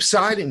don't keep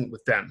siding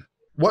with them.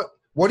 What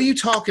are you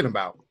talking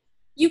about?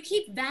 You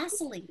keep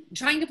vacillating,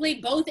 trying to play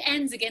both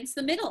ends against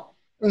the middle.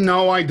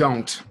 No, I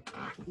don't.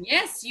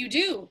 Yes, you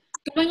do.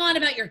 Going on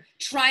about your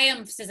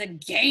triumphs as a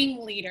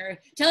gang leader,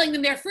 telling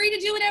them they're free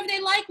to do whatever they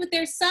like with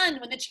their son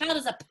when the child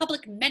is a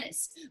public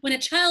menace. When a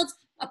child's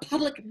a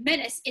public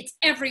menace, it's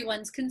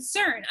everyone's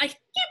concern. I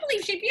can't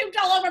believe she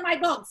puked all over my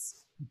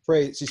books.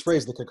 She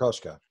sprays the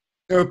kokoschka.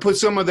 Put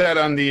some of that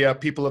on the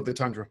people of the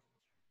tundra.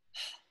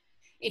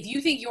 If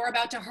you think you're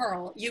about to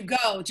hurl, you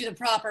go to the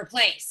proper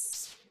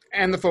place.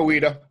 And the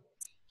Foida.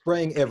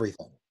 Spraying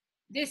everything.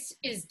 This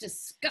is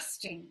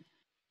disgusting.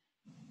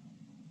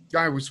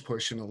 I was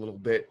pushing a little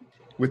bit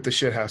with the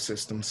shithouse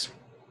systems.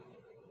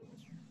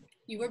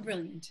 You were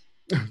brilliant.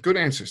 Good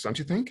answers, don't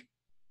you think?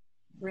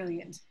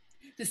 Brilliant.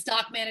 The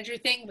stock manager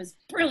thing was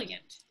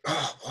brilliant.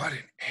 Oh, what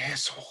an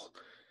asshole.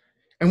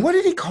 And what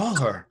did he call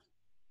her?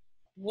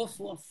 Woof,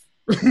 woof.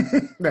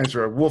 That's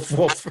right, woof,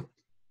 woof.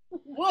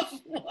 Woof,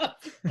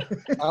 woof.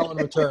 Alan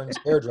returns,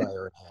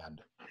 hairdryer in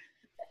hand.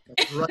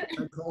 That's right,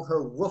 I call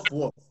her woof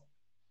woof.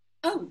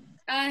 Oh,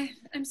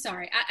 I'm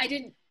sorry. I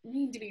didn't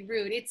mean to be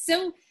rude. It's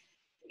so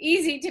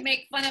easy to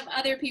make fun of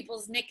other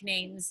people's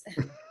nicknames.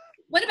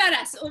 What about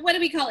us? What do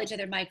we call each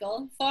other,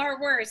 Michael?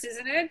 Far worse,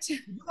 isn't it? You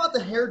want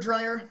the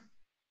hairdryer?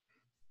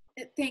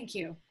 Thank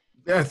you.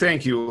 Yeah,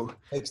 thank you.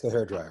 Takes the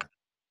hairdryer.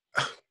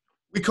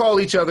 We call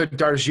each other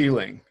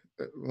Darjeeling,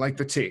 like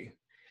the tea.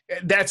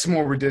 That's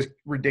more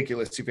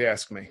ridiculous, if you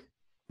ask me.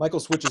 Michael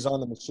switches on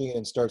the machine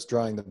and starts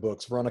drying the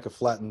books. Veronica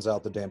flattens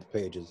out the damp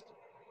pages.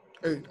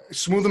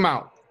 Smooth them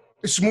out.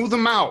 Smooth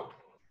them out.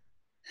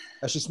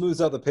 As she smooths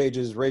out the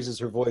pages, raises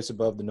her voice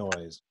above the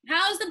noise.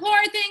 How's the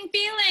poor thing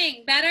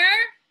feeling? Better?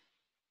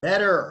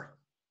 Better.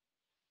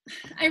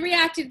 I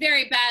reacted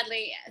very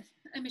badly.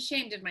 I'm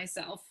ashamed of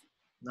myself.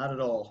 Not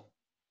at all.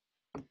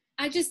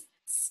 I just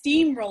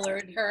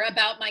steamrollered her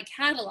about my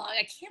catalog.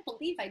 I can't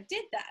believe I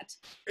did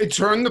that.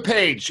 Turn the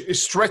page.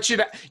 Stretch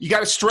it out. You got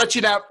to stretch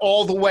it out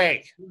all the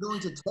way. You're going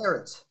to tear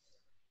it.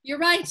 You're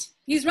right.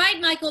 He's right,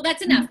 Michael.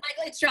 That's enough.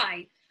 Michael, it's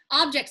dry.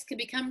 Objects can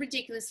become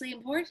ridiculously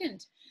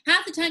important.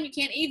 Half the time you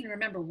can't even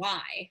remember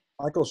why.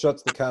 Michael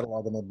shuts the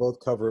catalog and they both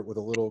cover it with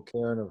a little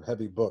cairn of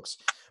heavy books.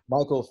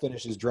 Michael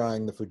finishes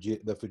drying the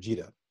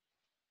Fujita,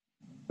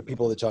 the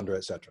people of the tundra,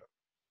 etc.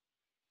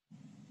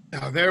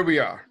 Now there we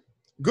are.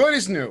 Good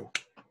as new.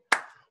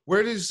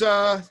 Where does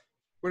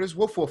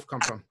Woof Woof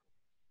come from?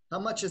 How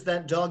much is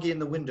that doggy in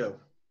the window?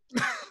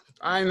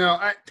 I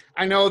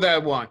know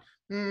that one.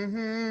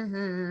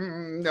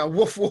 No,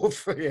 Woof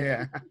Woof,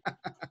 yeah.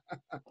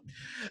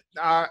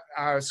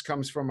 Ours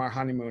comes from our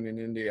honeymoon in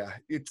India.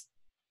 It's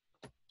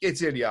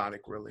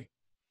idiotic, really.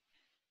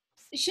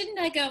 Shouldn't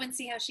I go and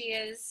see how she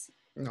is?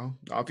 No,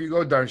 off you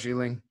go,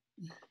 Darjeeling.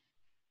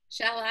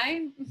 Shall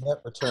I?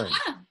 Annette returns.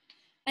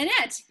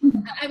 Annette,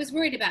 I was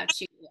worried about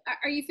you.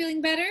 Are you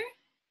feeling better?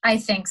 I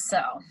think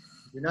so.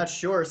 You're not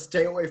sure,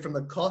 stay away from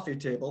the coffee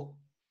table.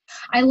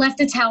 I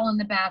left a towel in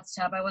the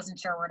bathtub. I wasn't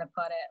sure where to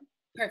put it.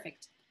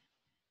 Perfect.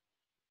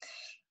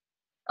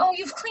 Oh,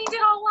 you've cleaned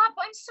it all up.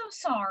 I'm so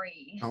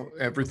sorry. Oh,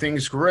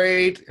 everything's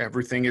great.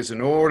 Everything is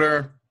in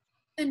order.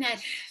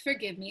 Annette,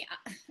 forgive me.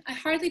 I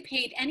hardly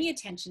paid any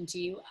attention to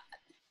you.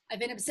 I've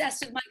been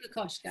obsessed with my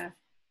kokoschka.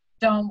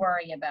 Don't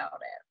worry about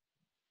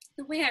it.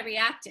 The way I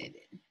reacted,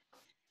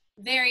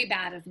 very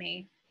bad of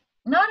me.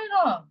 Not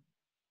at all.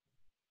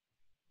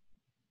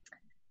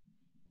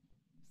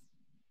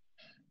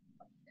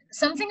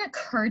 Something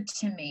occurred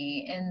to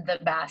me in the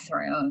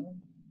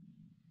bathroom.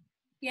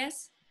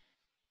 Yes?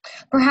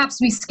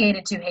 Perhaps we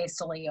skated too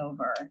hastily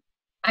over.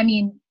 I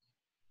mean,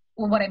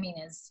 well, what I mean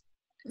is...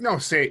 No,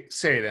 say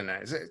it,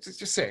 Annette.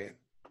 Just say it.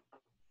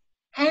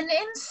 An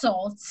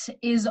insult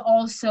is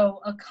also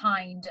a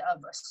kind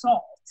of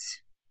assault.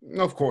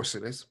 Of course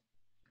it is.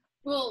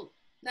 Well,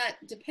 that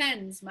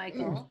depends,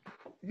 Michael.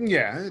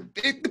 Yeah,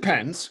 it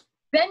depends.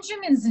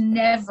 Benjamin's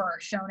never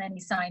shown any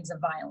signs of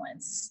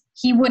violence.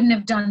 He wouldn't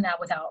have done that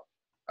without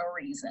a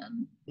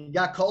reason. He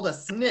got called a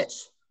snitch.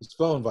 His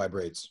phone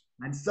vibrates.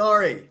 I'm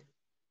sorry.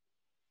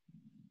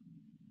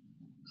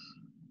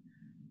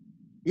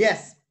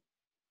 Yes.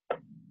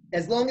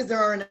 As long as there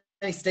aren't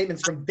any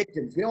statements from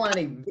victims. We don't want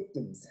any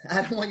victims.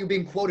 I don't want you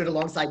being quoted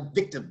alongside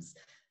victims.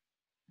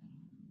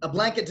 A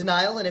blanket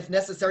denial, and if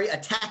necessary,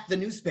 attack the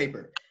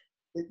newspaper.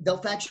 They'll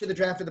fax you the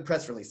draft of the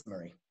press release,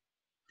 Murray.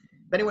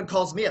 If anyone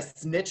calls me a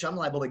snitch, I'm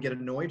liable to get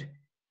annoyed.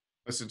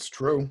 Unless it's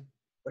true.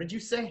 What did you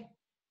say?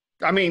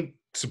 I mean,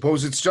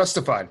 suppose it's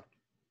justified.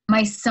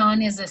 My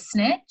son is a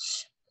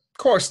snitch? Of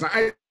course not.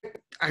 I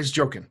was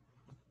joking.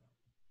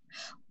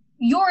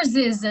 Yours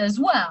is as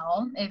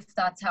well, if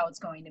that's how it's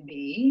going to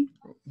be.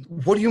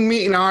 What do you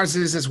mean ours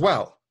is as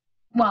well?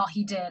 Well,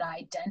 he did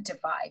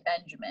identify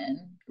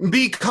Benjamin.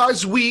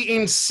 Because we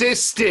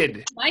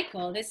insisted.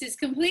 Michael, this is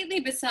completely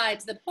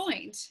besides the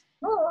point.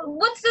 Well,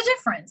 what's the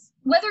difference?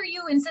 Whether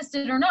you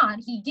insisted or not,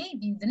 he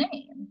gave you the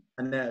name.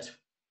 Annette.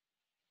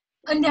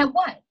 Annette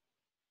what?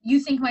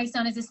 You think my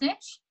son is a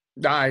snitch?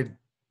 I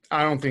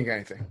don't think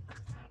anything.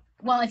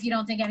 Well, if you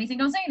don't think anything,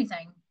 don't say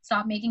anything.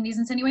 Stop making these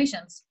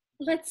insinuations.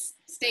 Let's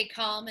stay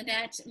calm,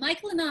 Annette.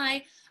 Michael and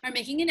I are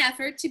making an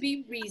effort to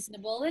be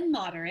reasonable and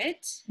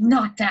moderate.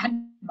 Not that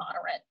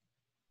moderate.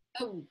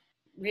 Oh,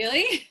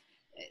 really?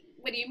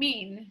 What do you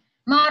mean?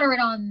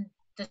 Moderate on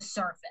the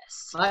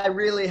surface. I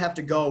really have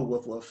to go,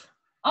 Woof Woof.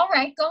 All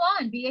right, go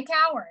on, be a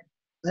coward.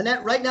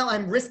 Annette, right now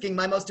I'm risking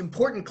my most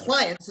important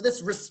client to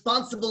this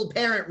responsible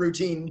parent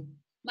routine.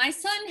 My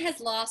son has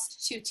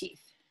lost 2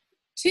 teeth,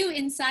 2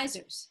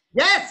 incisors.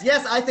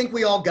 Yes, I think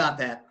we all got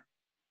that.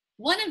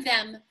 One of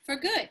them for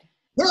good.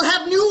 We'll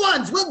have new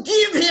ones. We'll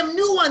give him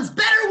new ones,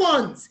 better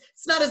ones.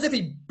 It's not as if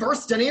he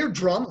burst an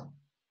eardrum.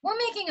 We're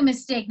making a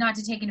mistake not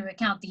to take into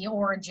account the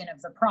origin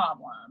of the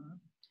problem.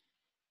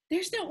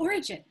 There's no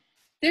origin.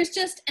 There's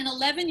just an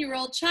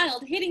 11-year-old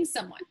child hitting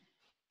someone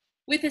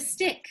with a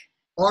stick.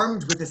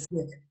 Armed with a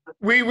stick.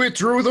 We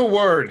withdrew the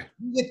word.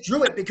 We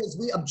withdrew it because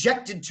we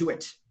objected to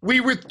it.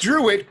 We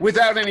withdrew it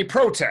without any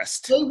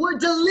protest. They were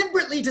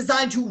deliberately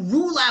designed to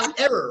rule out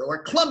error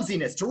or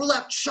clumsiness, to rule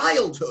out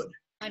childhood.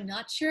 I'm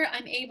not sure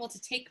I'm able to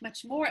take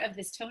much more of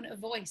this tone of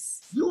voice.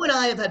 You and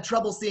I have had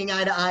trouble seeing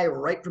eye to eye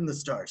right from the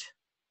start.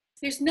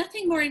 There's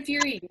nothing more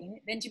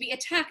infuriating than to be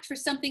attacked for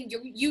something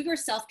you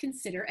yourself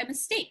consider a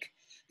mistake.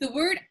 The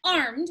word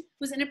armed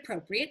was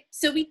inappropriate,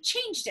 so we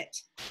changed it.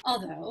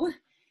 Although,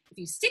 if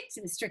you stick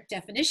to the strict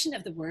definition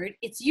of the word,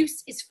 its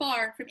use is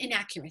far from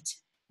inaccurate.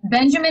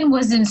 Benjamin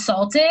was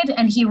insulted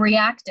and he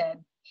reacted.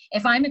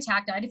 If I'm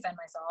attacked, I defend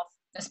myself,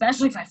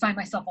 especially if I find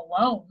myself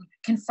alone,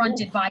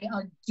 confronted by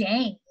a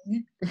gang.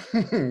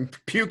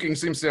 Puking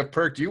seems to have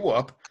perked you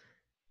up.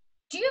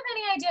 Do you have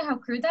any idea how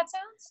crude that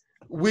sounds?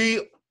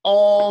 We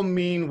all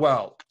mean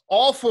well.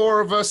 All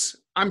 4 of us,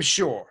 I'm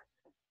sure.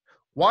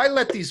 Why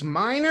let these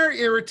minor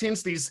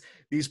irritants, these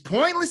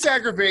pointless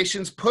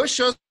aggravations push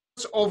us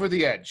over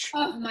the edge?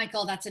 Oh,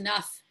 Michael, that's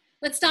enough.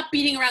 Let's stop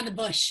beating around the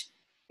bush.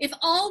 If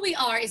all we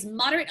are is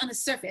moderate on the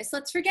surface,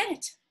 let's forget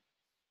it.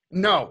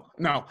 No.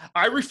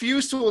 I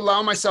refuse to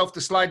allow myself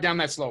to slide down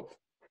that slope.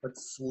 What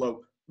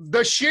slope?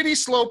 The shitty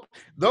slope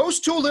those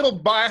 2 little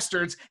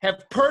bastards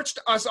have perched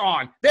us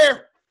on.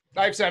 There,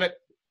 I've said it.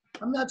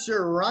 I'm not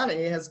sure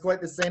Ronnie has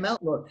quite the same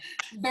outlook.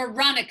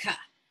 Veronica.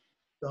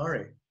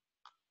 Sorry.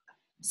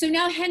 So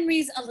now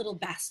Henry's a little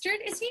bastard,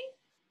 is he?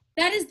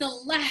 That is the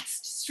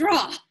last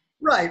straw.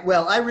 Right,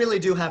 well, I really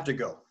do have to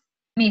go.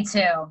 Me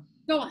too.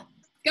 Go on.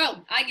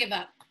 Go. I give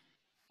up.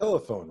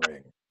 Telephone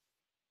ring.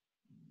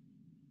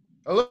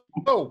 Hello?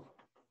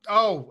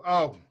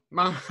 Oh,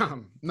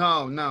 Mom.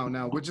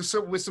 No. We're just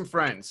with some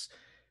friends.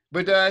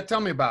 But tell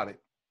me about it.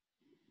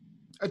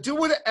 Do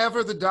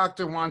whatever the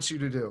doctor wants you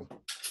to do.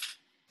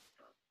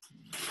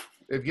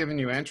 They've given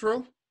you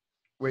Antro?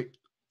 Wait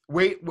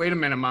a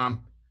minute,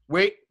 Mom.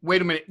 Wait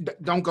a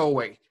minute. Don't go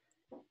away.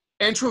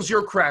 Antro's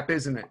your crap,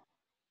 isn't it?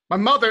 My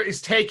mother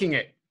is taking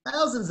it.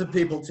 Thousands of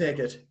people take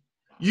it.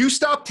 You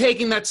stop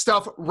taking that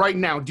stuff right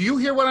now. Do you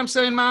hear what I'm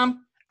saying,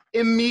 Mom?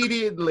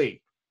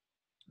 Immediately.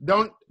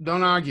 Don't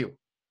argue.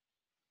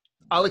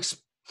 I'll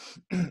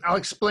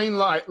explain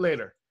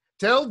later.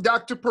 Tell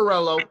Dr.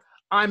 Perello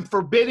I'm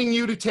forbidding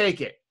you to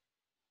take it.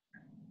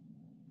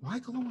 Why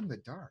glow in the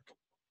dark?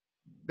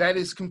 That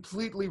is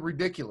completely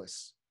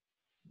ridiculous.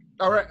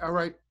 All right.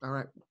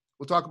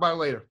 We'll talk about it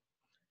later.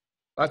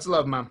 Lots of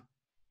love, Mom.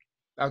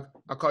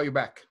 I'll call you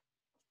back.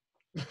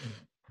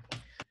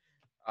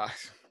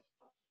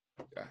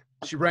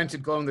 She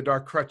rented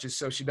glow-in-the-dark crutches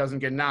so she doesn't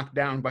get knocked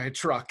down by a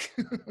truck.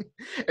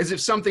 as if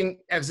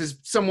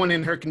someone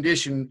in her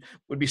condition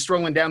would be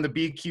strolling down the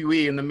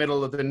BQE in the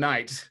middle of the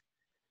night.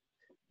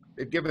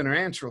 They've given her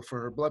Antral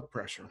for her blood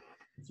pressure.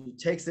 If she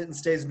takes it and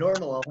stays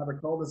normal, I'll have her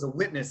called as a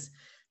witness.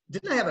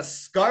 Didn't I have a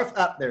scarf?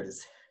 There it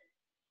is.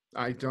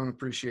 I don't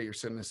appreciate your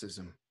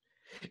cynicism.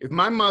 If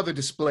my mother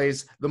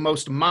displays the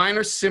most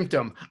minor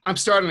symptom, I'm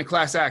starting a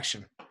class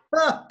action.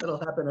 It'll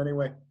happen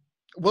anyway.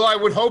 Well, I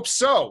would hope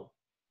so.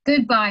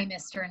 Goodbye,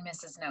 Mr. and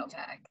Mrs.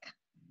 Novak.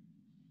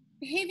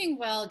 Behaving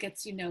well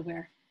gets you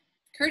nowhere.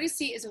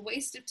 Courtesy is a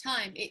waste of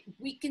time. It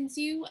weakens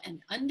you and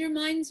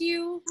undermines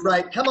you.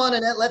 Right, come on,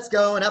 Annette, let's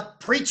go. Enough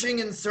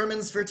preaching and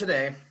sermons for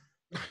today.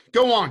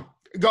 Go on,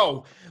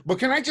 go. But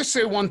can I just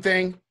say one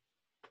thing?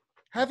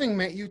 Having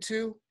met you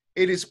two,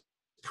 it is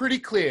pretty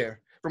clear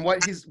from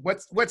what's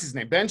his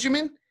name,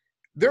 Benjamin?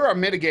 There are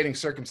mitigating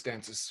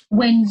circumstances.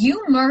 When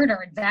you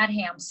murdered that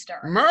hamster.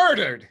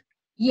 Murdered?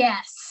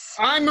 Yes.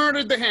 I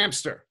murdered the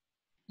hamster.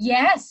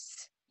 Yes.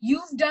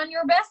 You've done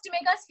your best to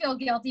make us feel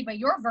guilty, but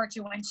your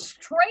virtue went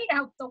straight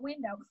out the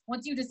window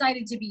once you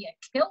decided to be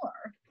a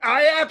killer.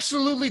 I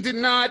absolutely did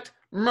not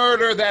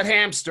murder that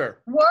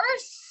hamster.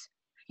 Worse,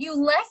 you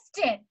left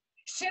it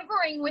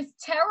shivering with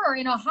terror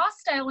in a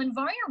hostile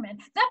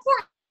environment. That poor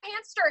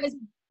hamster is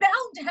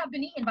bound to have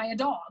been eaten by a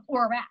dog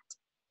or a rat.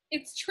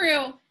 It's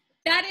true.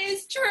 That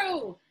is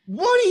true.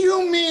 What do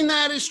you mean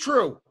that is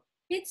true?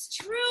 It's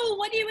true.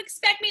 What do you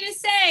expect me to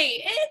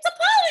say? It's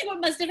appalling what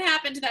must have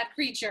happened to that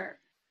creature.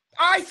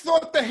 I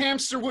thought the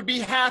hamster would be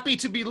happy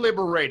to be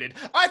liberated.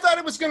 I thought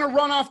it was going to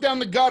run off down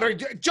the gutter,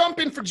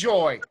 jumping for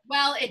joy.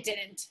 Well, it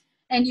didn't.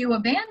 And you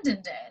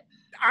abandoned it.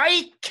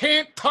 I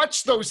can't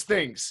touch those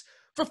things.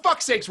 For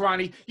fuck's sakes,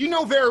 Ronnie, you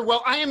know very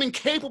well I am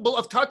incapable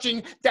of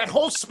touching that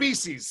whole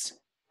species.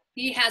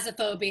 He has a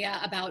phobia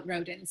about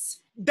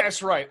rodents.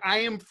 That's right. I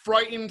am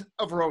frightened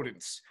of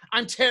rodents.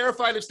 I'm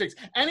terrified of snakes.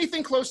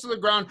 Anything close to the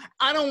ground,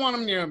 I don't want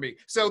them near me.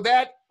 So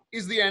that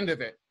is the end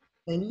of it.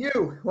 And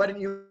you, why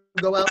didn't you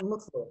go out and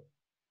look for it?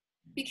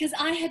 Because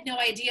I had no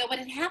idea what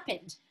had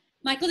happened.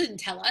 Michael didn't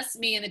tell us,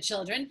 me and the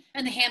children,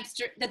 and the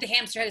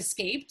hamster had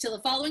escaped till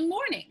the following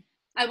morning.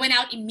 I went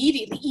out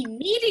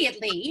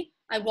immediately.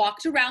 I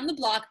walked around the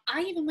block.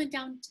 I even went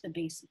down to the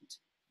basement.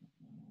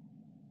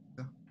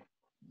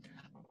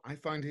 I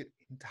find it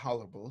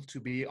intolerable to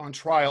be on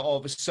trial all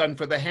of a sudden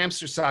for the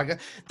hamster saga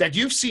that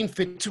you've seen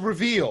fit to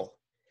reveal.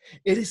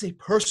 It is a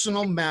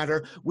personal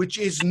matter which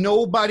is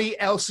nobody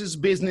else's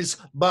business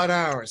but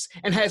ours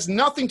and has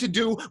nothing to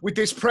do with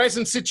this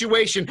present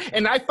situation.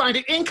 And I find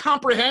it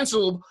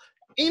incomprehensible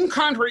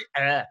to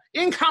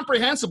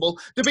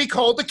be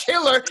called the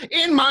killer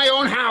in my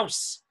own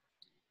house.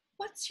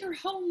 What's your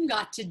home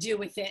got to do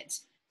with it?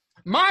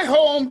 My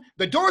home,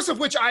 the doors of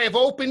which I have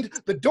opened,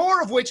 the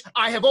door of which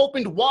I have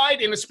opened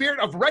wide in a spirit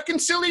of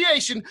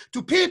reconciliation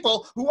to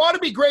people who ought to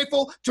be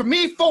grateful to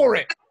me for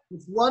it.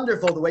 It's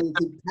wonderful the way you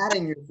keep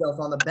patting yourself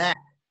on the back.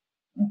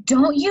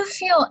 Don't you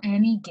feel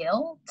any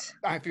guilt?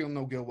 I feel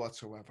no guilt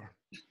whatsoever.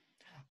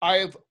 I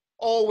have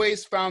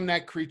always found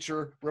that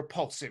creature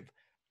repulsive.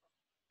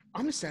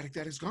 I'm ecstatic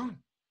that it's gone.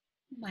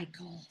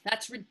 Michael,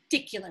 that's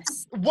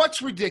ridiculous.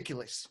 What's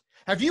ridiculous?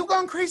 Have you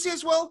gone crazy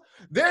as well?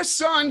 Their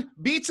son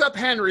beats up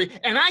Henry,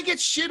 and I get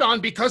shit on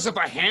because of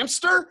a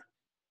hamster?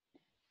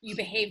 You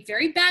behaved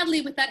very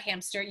badly with that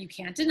hamster. You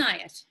can't deny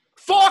it.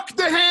 Fuck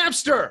the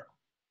hamster!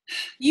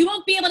 You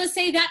won't be able to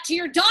say that to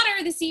your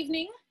daughter this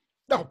evening.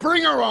 No,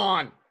 bring her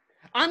on.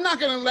 I'm not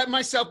going to let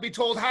myself be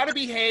told how to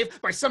behave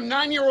by some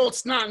 9-year-old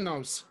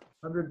snot-nose.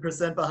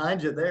 100%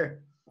 behind you there.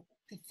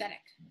 Pathetic.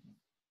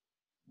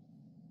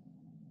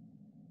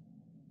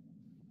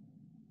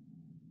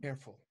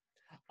 Careful.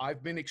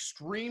 I've been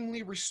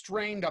extremely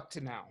restrained up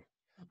to now,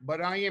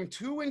 but I am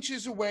 2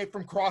 inches away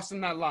from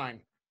crossing that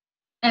line.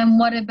 And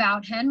what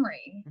about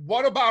Henry?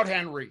 What about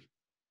Henry?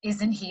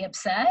 Isn't he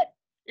upset?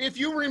 If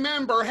you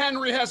remember,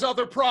 Henry has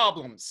other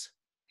problems.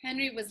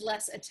 Henry was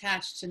less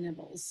attached to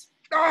Nibbles.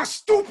 Ah,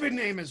 stupid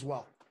name as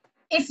well.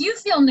 If you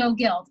feel no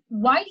guilt,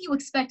 why do you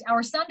expect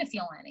our son to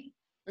feel any?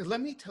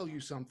 Let me tell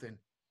you something.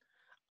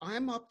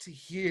 I'm up to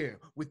here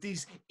with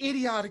these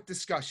idiotic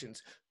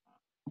discussions.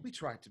 We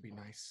tried to be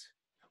nice.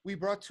 We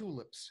brought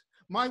tulips.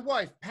 My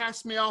wife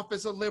passed me off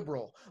as a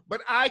liberal,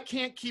 but I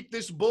can't keep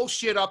this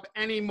bullshit up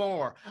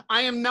anymore.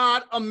 I am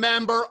not a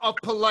member of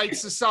polite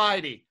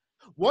society.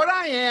 What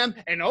I am,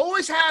 and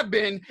always have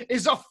been,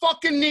 is a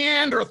fucking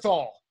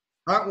Neanderthal.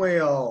 Aren't we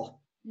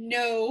all?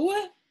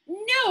 No,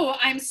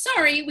 I'm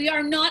sorry. We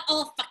are not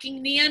all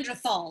fucking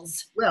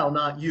Neanderthals. Well,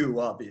 not you,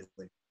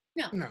 obviously.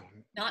 No, No.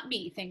 not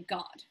me, thank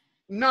God.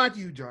 Not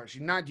you, Darcy,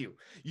 not you.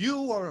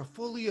 You are a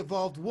fully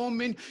evolved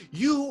woman.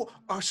 You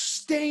are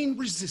stain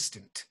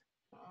resistant.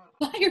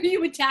 Why are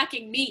you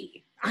attacking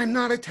me? I'm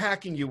not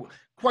attacking you.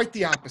 Quite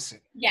the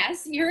opposite.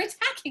 Yes, you're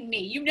attacking me.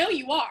 You know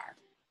you are.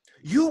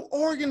 You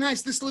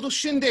organized this little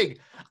shindig.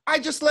 I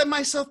just let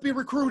myself be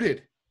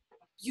recruited.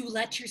 You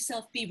let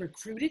yourself be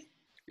recruited?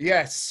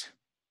 Yes.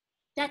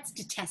 That's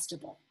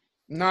detestable.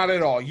 Not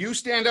at all. You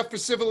stand up for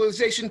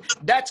civilization.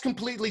 That's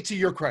completely to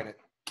your credit.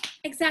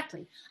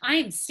 Exactly. I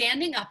am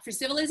standing up for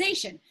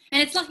civilization,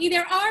 and it's lucky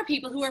there are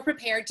people who are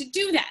prepared to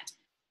do that.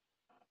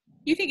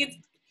 You think it's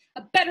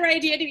a better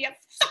idea to be a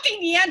fucking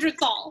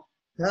Neanderthal?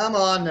 Come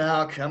on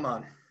now, come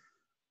on.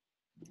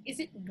 Is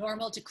it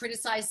normal to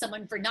criticize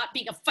someone for not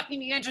being a fucking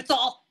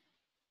Neanderthal?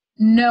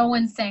 No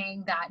one's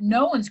saying that.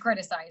 No one's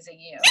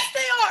criticizing you. Yes,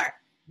 they are.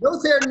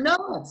 No, they're not.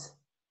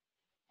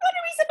 What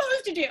are we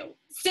supposed to do?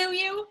 Sue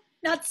you?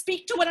 Not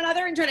speak to one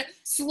another and try to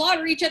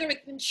slaughter each other with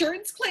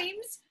insurance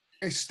claims?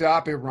 Hey,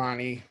 stop it,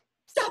 Ronnie.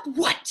 Stop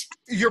what?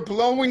 You're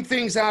blowing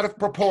things out of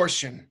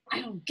proportion.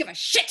 I don't give a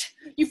shit.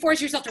 You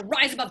force yourself to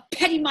rise above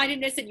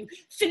petty-mindedness and you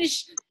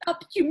finish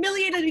up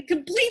humiliated and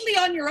completely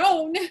on your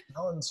own.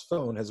 Alan's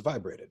phone has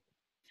vibrated.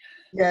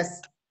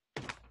 Yes.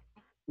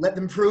 Let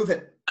them prove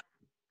it.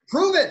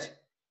 Prove it!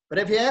 But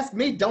if you ask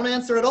me, don't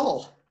answer at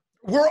all.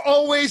 We're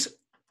always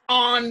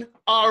on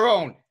our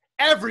own.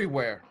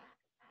 Everywhere.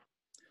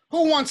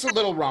 Who wants a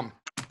little rum?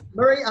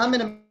 Murray, I'm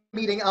in a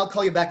meeting. I'll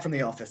call you back from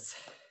the office.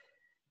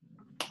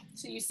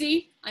 So you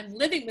see, I'm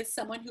living with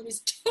someone who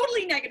is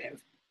totally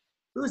negative.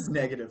 Who's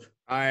negative?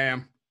 I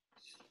am.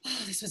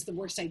 Oh, this was the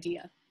worst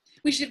idea.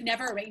 We should have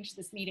never arranged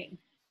this meeting.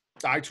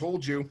 I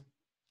told you.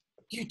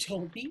 You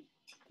told me?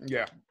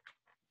 Yeah.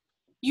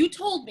 You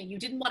told me you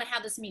didn't want to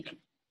have this meeting.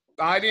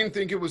 I didn't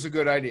think it was a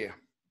good idea.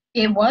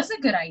 It was a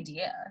good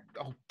idea.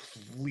 Oh,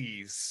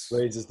 please.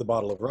 Raises the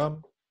bottle of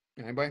rum.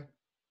 Anybody?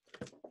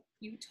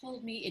 You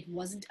told me it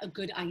wasn't a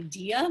good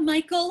idea,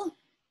 Michael.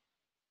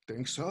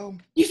 Think so?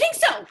 You think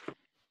so?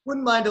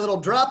 Wouldn't mind a little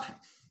drop.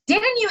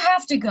 Didn't you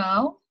have to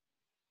go?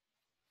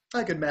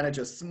 I could manage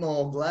a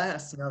small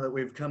glass now that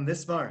we've come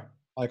this far.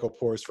 Michael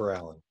pours for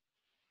Alan.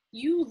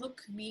 You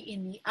look me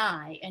in the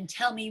eye and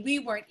tell me we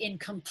weren't in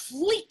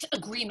complete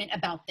agreement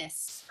about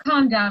this.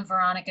 Calm down,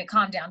 Veronica,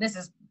 calm down. This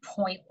is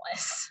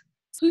pointless.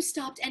 Who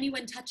stopped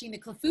anyone touching the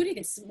clafouti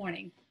this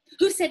morning?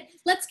 Who said,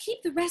 let's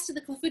keep the rest of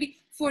the clafouti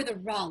for the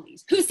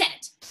Raleighs? Who said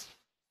it?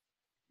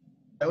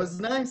 That was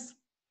nice.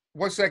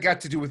 What's that got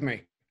to do with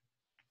me?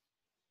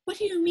 What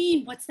do you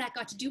mean, what's that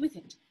got to do with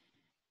it?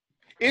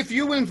 If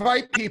you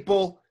invite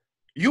people,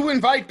 you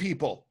invite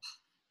people.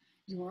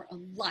 You're a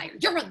liar.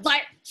 You're a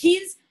liar.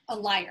 He's a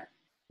liar.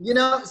 You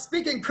know,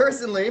 speaking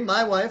personally,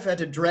 my wife had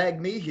to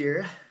drag me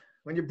here.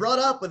 When you're brought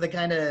up with a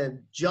kind of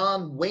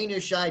John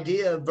Wayne-ish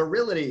idea of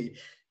virility,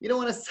 you don't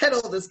want to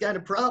settle this kind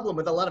of problem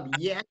with a lot of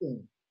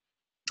yakking.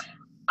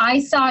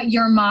 I thought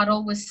your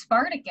model was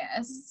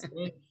Spartacus.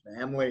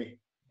 Family.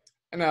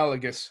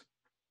 Analogous.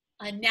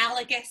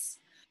 Analogous.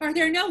 Are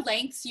there no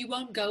lengths you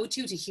won't go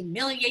to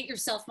humiliate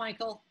yourself,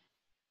 Michael?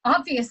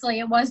 Obviously,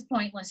 it was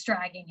pointless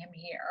dragging him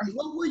here.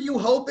 What were you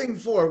hoping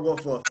for,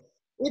 Woof Woof?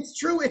 It's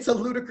true, it's a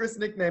ludicrous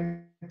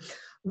nickname.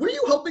 Were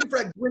you hoping for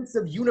a glimpse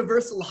of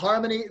universal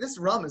harmony? This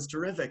rum is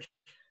terrific.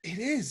 It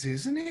is,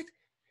 isn't it?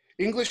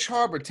 English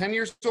Harbor, 10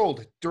 years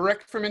old,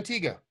 direct from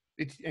Antigua.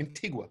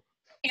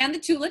 And the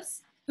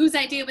tulips? Whose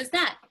idea was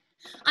that?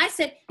 I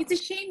said, it's a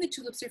shame the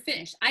tulips are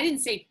finished. I didn't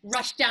say,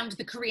 rush down to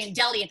the Korean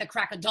deli at the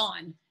crack of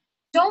dawn.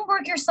 Don't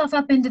work yourself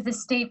up into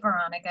this state,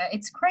 Veronica.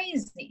 It's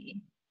crazy.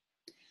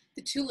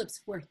 The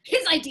tulips were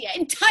his idea,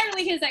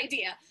 entirely his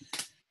idea.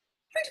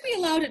 Aren't we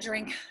allowed a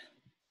drink?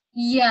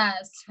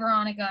 Yes,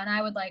 Veronica, and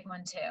I would like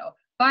one too.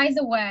 By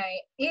the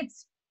way,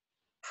 it's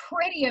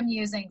pretty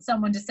amusing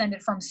someone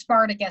descended from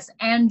Spartacus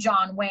and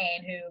John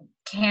Wayne who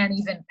can't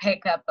even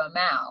pick up a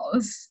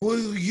mouse.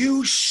 Will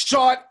you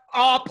shut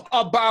up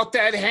about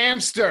that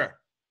hamster?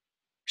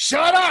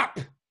 Shut up!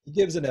 He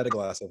gives Annette a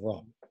glass of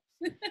rum.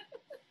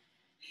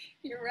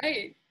 You're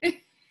right.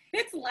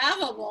 It's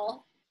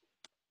laughable.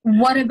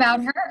 What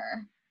about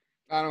her?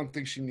 I don't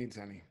think she needs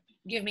any.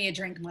 Give me a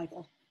drink,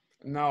 Michael.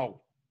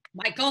 No.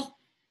 Michael?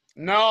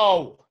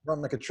 No!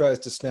 Veronica tries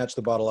to snatch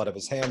the bottle out of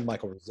his hand.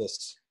 Michael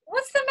resists.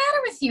 What's the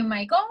matter with you,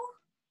 Michael?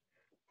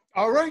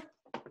 All right.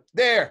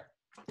 There.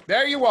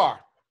 There you are.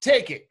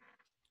 Take it.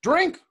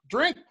 Drink.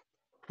 Drink.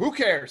 Who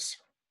cares?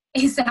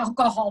 Is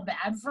alcohol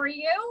bad for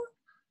you?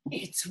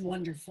 It's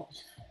wonderful.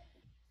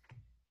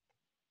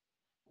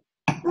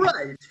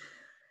 Right.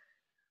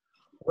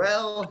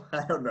 Well,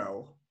 I don't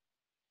know.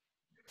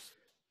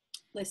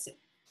 Listen,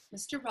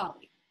 Mr.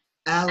 Raleigh.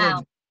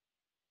 Alan.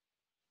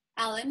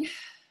 Alan,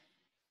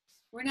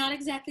 we're not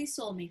exactly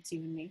soulmates,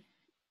 you and me.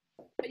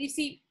 But you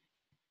see,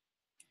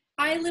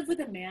 I live with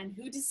a man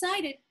who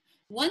decided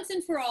once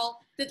and for all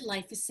that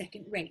life is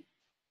second rate.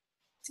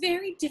 It's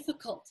very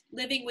difficult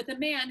living with a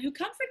man who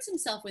comforts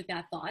himself with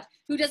that thought,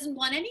 who doesn't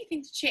want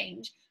anything to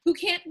change, who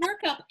can't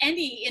work up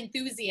any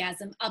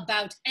enthusiasm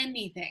about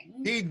anything.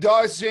 He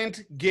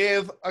doesn't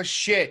give a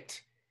shit.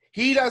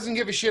 He doesn't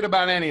give a shit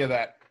about any of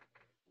that.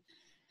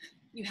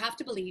 You have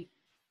to believe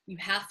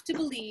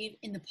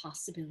in the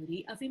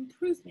possibility of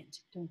improvement,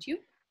 don't you?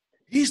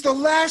 He's the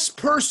last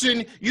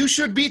person you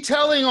should be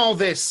telling all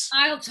this.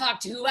 I'll talk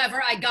to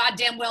whoever I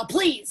goddamn well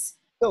please.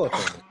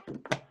 Telephone.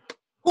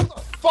 Who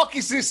the fuck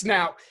is this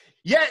now?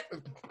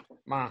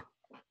 Ma.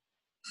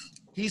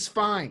 He's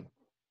fine.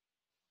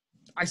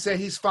 I say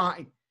he's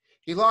fine.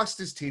 He lost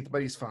his teeth,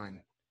 but he's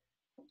fine.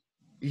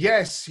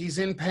 Yes, he's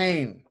in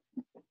pain.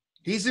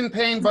 He's in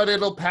pain, but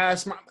it'll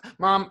pass.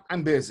 Mom,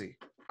 I'm busy.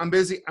 I'm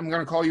busy. I'm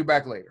going to call you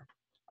back later.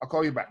 I'll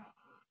call you back.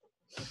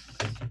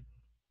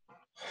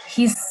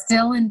 He's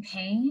still in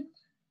pain?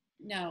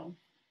 No.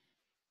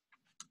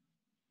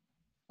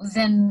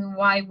 Then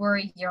why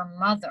worry your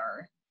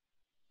mother?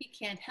 He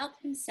can't help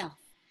himself.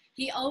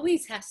 He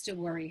always has to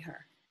worry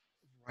her.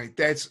 Right,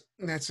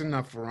 that's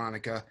enough,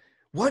 Veronica.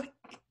 What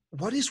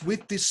is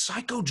with this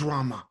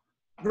psychodrama?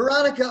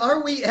 Veronica,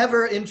 are we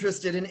ever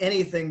interested in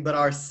anything but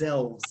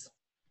ourselves?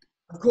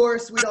 Of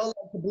course, we'd all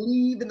like to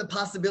believe in the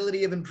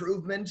possibility of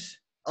improvement,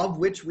 of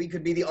which we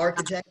could be the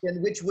architect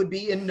and which would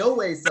be in no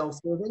way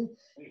self-serving.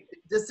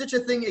 Does such a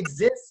thing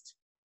exist?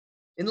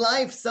 In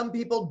life, some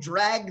people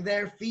drag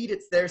their feet,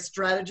 it's their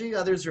strategy.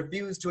 Others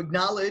refuse to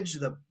acknowledge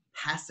the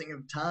passing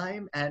of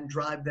time and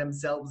drive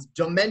themselves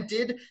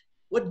demented.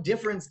 What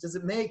difference does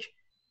it make?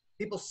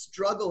 People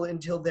struggle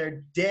until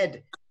they're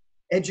dead.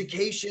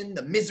 Education,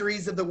 the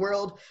miseries of the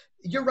world.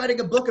 You're writing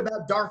a book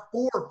about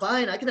Darfur.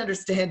 Fine, I can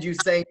understand you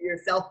saying to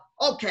yourself,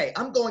 okay,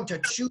 I'm going to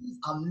choose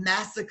a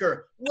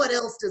massacre. What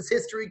else does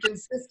history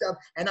consist of?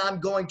 And I'm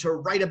going to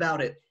write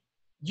about it.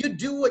 You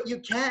do what you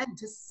can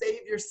to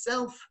save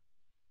yourself.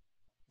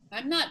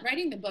 I'm not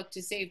writing the book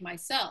to save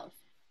myself.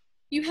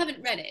 You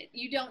haven't read it.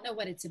 You don't know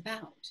what it's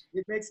about.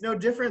 It makes no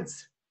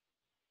difference.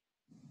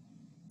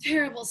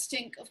 Terrible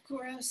stink of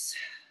Kuros.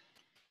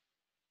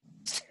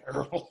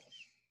 Terrible.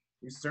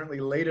 You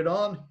certainly laid it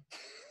on.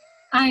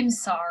 I'm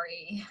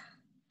sorry.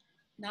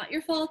 Not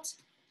your fault.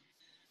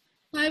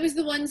 I was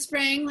the one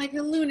spraying like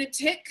a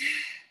lunatic.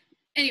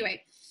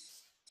 Anyway,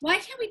 why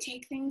can't we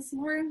take things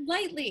more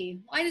lightly?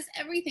 Why does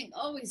everything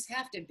always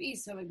have to be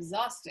so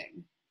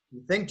exhausting?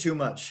 You think too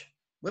much.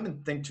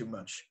 Women think too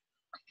much.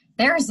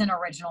 There's an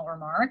original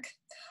remark.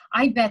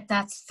 I bet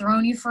that's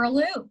thrown you for a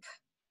loop.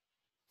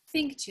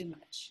 Think too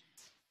much.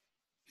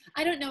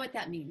 I don't know what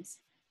that means.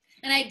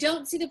 And I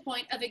don't see the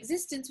point of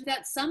existence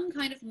without some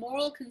kind of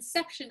moral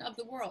conception of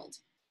the world.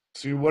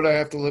 See what I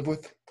have to live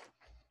with?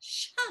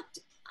 Shut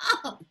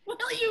up! Will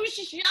you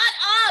shut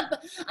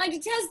up? I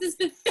detest this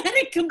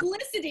pathetic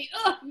complicity.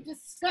 Ugh, you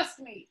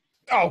disgust me.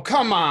 Oh,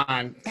 come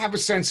on. Have a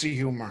sense of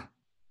humor.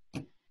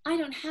 I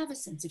don't have a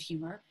sense of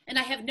humor, and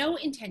I have no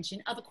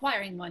intention of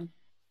acquiring one.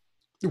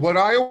 What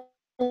I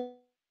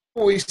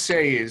always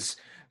say is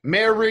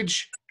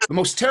marriage, the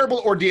most terrible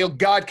ordeal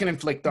God can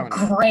inflict on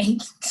you.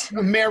 Great.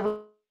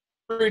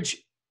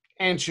 Marriage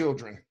and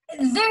children.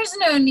 There's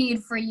no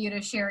need for you to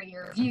share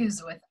your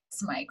views with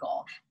us,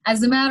 Michael.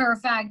 As a matter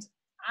of fact,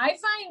 I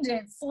find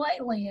it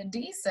slightly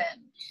indecent.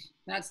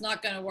 That's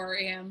not going to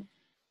worry him.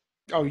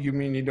 Oh, you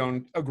mean you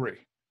don't agree?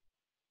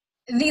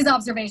 These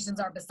observations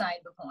are beside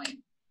the point.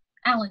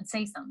 Alan,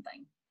 say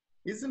something.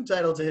 He's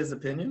entitled to his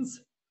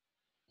opinions.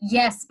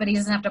 Yes, but he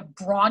doesn't have to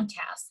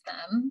broadcast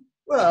them.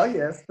 Well,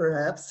 yes,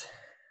 perhaps.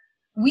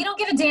 We don't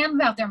give a damn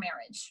about their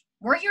marriage.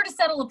 We're here to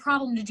settle a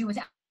problem to do with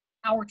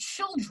our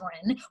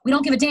children. We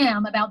don't give a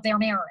damn about their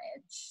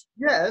marriage.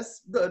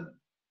 Yes, but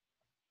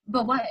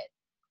But what?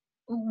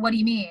 What do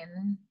you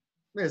mean?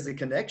 there's a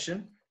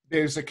connection.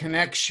 There's a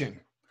connection.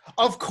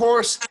 Of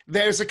course,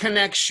 there's a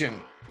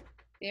connection.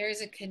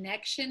 There's a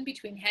connection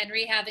between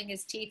Henry having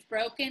his teeth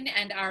broken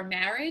and our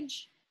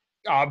marriage?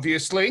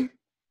 Obviously.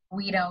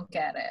 We don't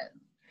get it.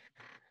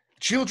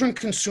 Children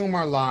consume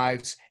our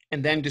lives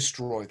and then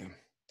destroy them.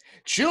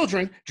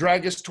 Children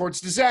drag us towards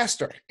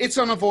disaster. It's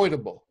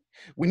unavoidable.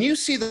 When you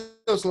see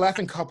those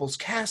laughing couples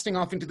casting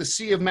off into the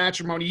sea of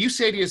matrimony, you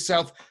say to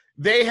yourself,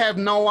 they have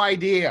no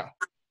idea.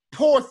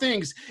 Poor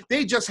things.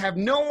 They just have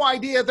no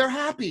idea they're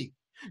happy.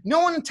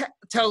 No one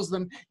tells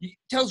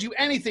you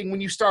anything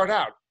when you start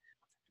out.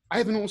 I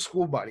have an old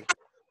school buddy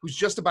who's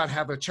just about to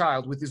have a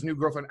child with his new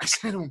girlfriend. I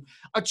said to him,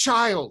 a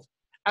child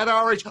at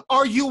our age,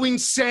 are you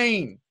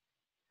insane?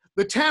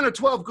 The 10 or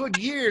 12 good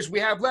years we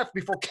have left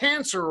before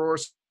cancer or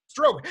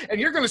stroke, and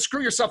you're going to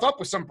screw yourself up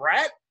with some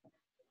brat?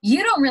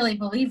 You don't really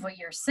believe what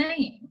you're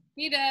saying.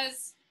 He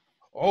does.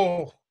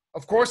 Oh,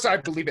 of course I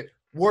believe it.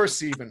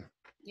 Worse even.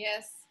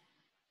 Yes.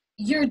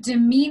 You're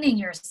demeaning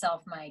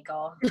yourself,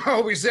 Michael.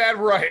 Oh, is that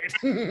right?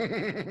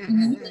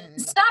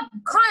 Stop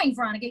crying,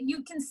 Veronica.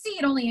 You can see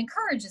it only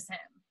encourages him.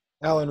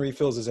 Alan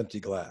refills his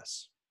empty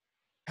glass.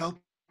 Help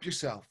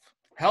yourself.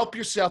 Help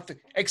yourself.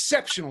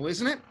 Exceptional,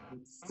 isn't it?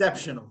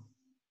 Exceptional.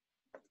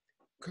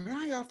 Could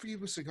I offer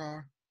you a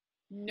cigar?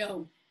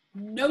 No.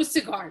 No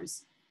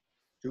cigars.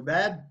 Too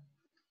bad.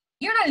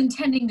 You're not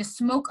intending to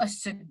smoke a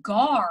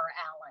cigar,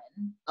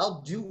 Alan.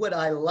 I'll do what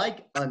I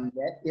like,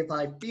 Annette. If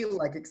I feel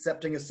like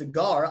accepting a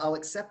cigar, I'll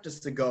accept a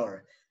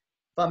cigar.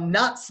 If I'm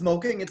not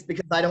smoking, it's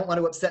because I don't want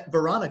to upset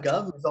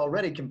Veronica, who's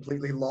already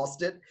completely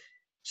lost it.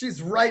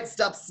 She's right,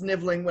 stop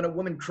sniveling. When a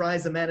woman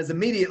cries, a man is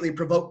immediately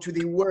provoked to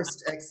the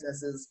worst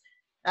excesses.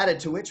 Added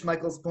to which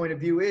Michael's point of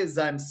view is,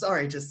 I'm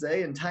sorry to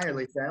say,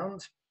 entirely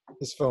sound.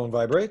 His phone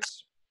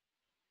vibrates.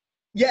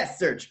 Yes,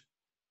 Serge.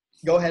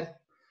 Go ahead.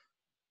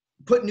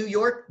 Put New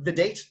York, the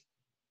date,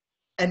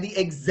 and the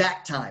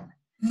exact time.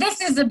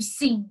 This is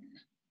obscene.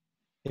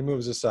 He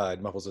moves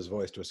aside, muffles his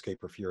voice to escape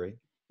her fury.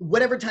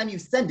 Whatever time you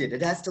send it,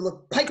 it has to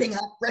look piping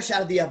hot, fresh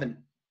out of the oven.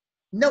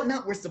 No,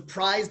 not we're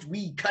surprised,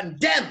 we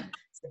condemn.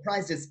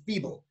 Surprised is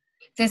feeble.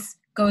 This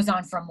goes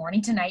on from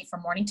morning to night,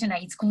 from morning to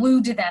night. It's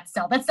glued to that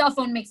cell. That cell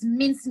phone makes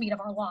mincemeat of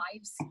our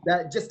lives.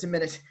 Just a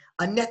minute.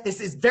 Annette, this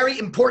is very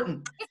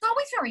important. It's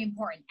always very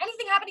important.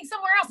 Anything happening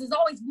somewhere else is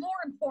always more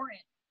important.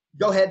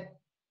 Go ahead.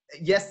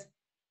 Yes,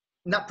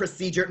 not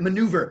procedure,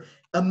 maneuver.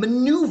 A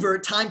maneuver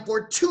timed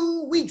for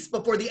 2 weeks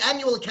before the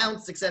annual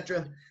accounts,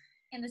 etc.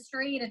 In the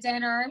street, at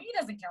dinner, he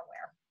doesn't care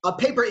where. A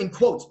paper in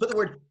quotes. Put the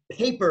word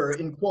paper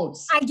in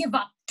quotes. I give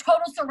up.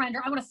 Total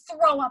surrender. I want to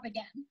throw up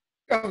again.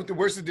 Oh,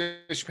 where's the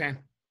dishpan?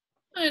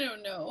 I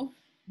don't know.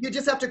 You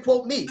just have to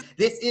quote me.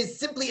 This is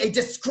simply a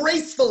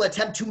disgraceful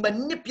attempt to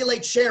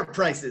manipulate share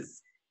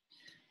prices.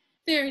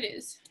 There it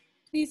is.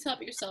 Please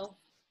help yourself.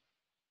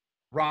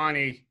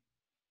 Ronnie.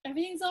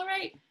 Everything's all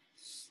right.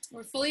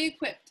 We're fully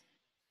equipped.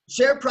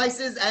 Share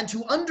prices and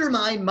to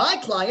undermine my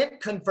client,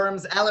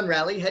 confirms Alan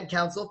Raleigh, head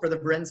counsel for the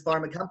Brenz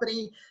Pharma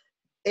Company,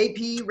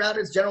 AP,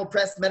 routers, general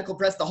press, medical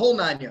press, the whole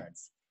 9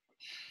 yards.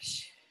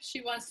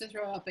 She wants to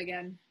throw up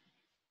again.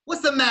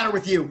 What's the matter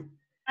with you?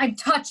 I'm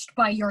touched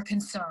by your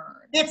concern.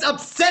 It's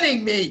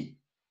upsetting me.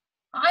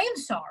 I am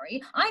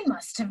sorry. I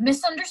must have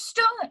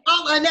misunderstood.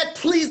 Oh, Annette,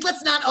 please,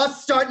 let's not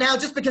us start now.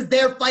 Just because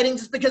they're fighting,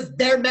 just because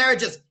their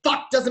marriage is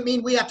fucked doesn't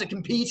mean we have to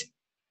compete.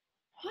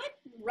 What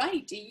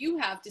right do you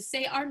have to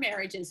say our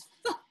marriage is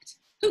fucked?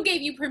 Who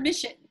gave you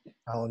permission?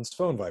 Alan's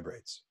phone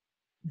vibrates.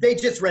 They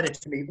just read it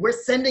to me. We're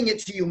sending it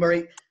to you,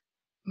 Murray.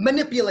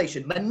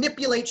 Manipulation.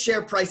 Manipulate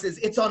share prices.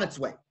 It's on its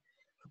way.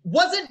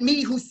 Wasn't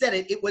me who said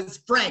it. It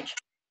was Frank.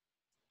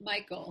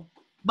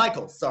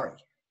 Michael, sorry.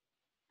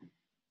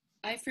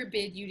 I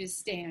forbid you to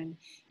stand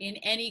in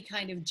any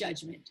kind of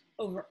judgment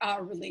over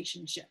our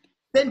relationship.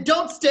 Then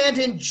don't stand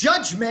in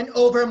judgment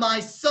over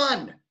my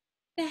son.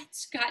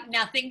 That's got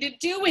nothing to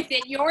do with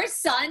it. Your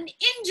son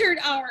injured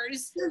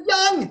ours. They're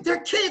young.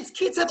 They're kids.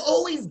 Kids have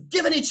always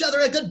given each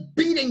other a good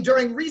beating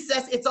during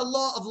recess. It's a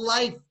law of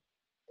life.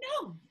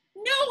 No,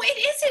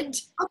 it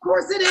isn't. Of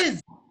course it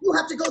is. You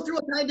have to go through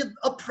a kind of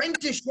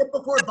apprenticeship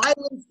before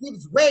violence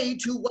gives way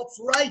to what's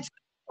right.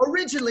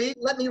 Originally,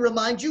 let me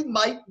remind you,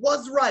 Mike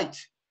was right.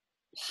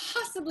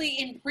 Possibly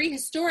in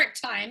prehistoric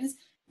times,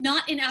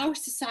 not in our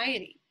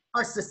society.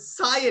 Our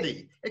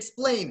society.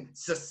 Explain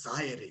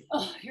society.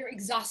 Oh, you're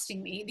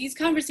exhausting me. These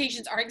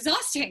conversations are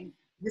exhausting.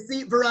 You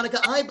see,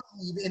 Veronica, I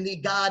believe in the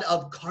god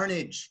of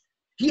Carnage.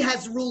 He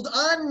has ruled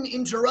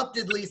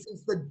uninterruptedly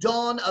since the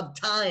dawn of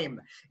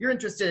time. You're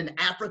interested in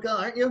Africa,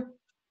 aren't you?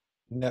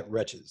 Annette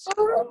retches.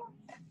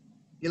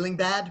 Feeling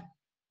bad?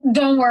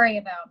 Don't worry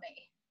about me.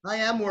 I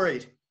am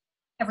worried.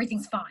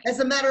 Everything's fine. As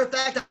a matter of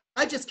fact,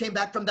 I just came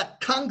back from the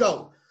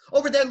Congo.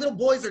 Over there, little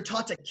boys are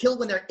taught to kill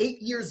when they're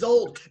 8 years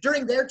old.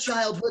 During their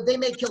childhood, they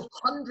may kill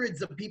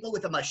hundreds of people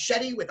with a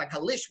machete, with a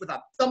kalish, with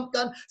a thump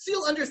gun. So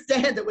you'll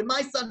understand that when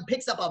my son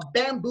picks up a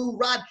bamboo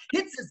rod,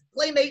 hits his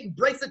playmate and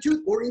breaks a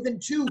tooth, or even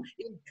two,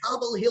 in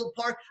Cobble Hill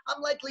Park,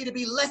 I'm likely to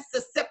be less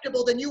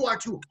susceptible than you are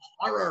to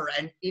horror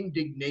and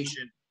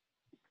indignation.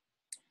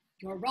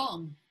 You're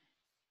wrong.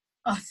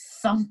 A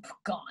thump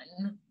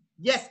gun.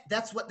 Yes,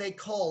 that's what they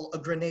call a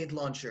grenade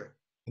launcher.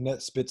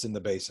 Annette spits in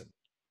the basin.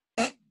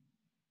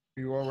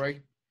 You all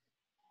right?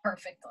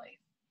 Perfectly.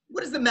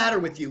 What is the matter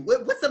with you?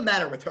 What's the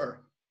matter with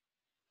her?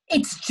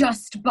 It's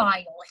just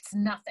bile. It's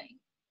nothing.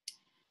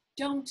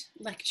 Don't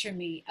lecture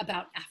me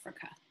about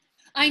Africa.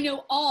 I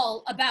know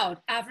all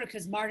about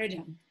Africa's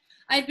martyrdom.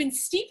 I've been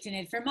steeped in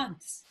it for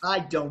months. I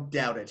don't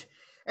doubt it.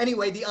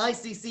 Anyway, the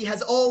ICC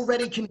has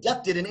already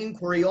conducted an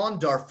inquiry on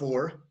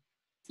Darfur.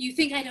 You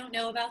think I don't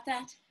know about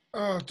that?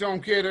 Oh,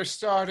 don't get her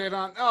started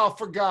on... Oh,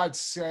 for God's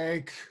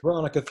sake.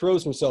 Veronica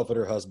throws herself at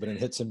her husband and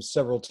hits him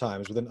several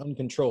times with an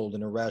uncontrolled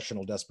and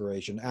irrational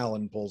desperation.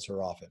 Alan pulls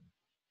her off him.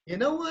 You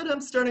know what? I'm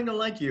starting to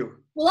like you.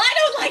 Well, I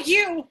don't like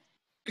you!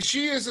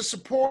 She is a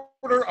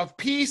supporter of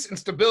peace and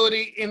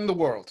stability in the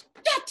world.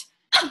 Shut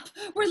up!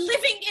 We're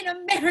living in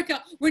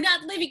America. We're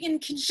not living in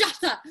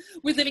Kinshasa.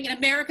 We're living in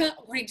America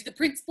according to the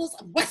principles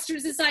of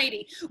Western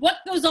society. What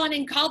goes on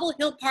in Cobble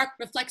Hill Park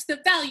reflects the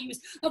values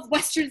of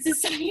Western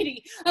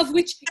society, of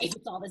which, if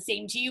it's all the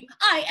same to you,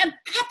 I am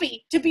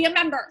happy to be a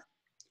member.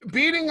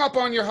 Beating up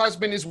on your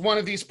husband is one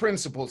of these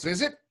principles,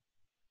 is it?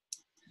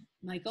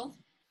 Michael,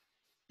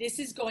 this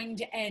is going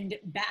to end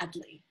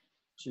badly.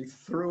 She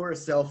threw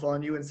herself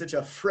on you in such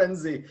a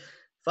frenzy.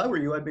 If I were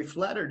you, I'd be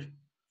flattered.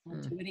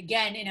 I'll do it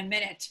again in a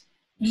minute.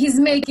 He's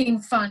making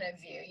fun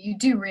of you. You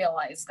do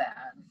realize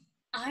that.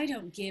 I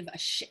don't give a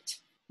shit.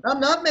 I'm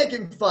not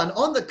making fun.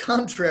 On the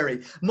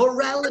contrary,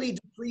 morality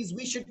decrees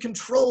we should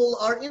control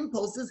our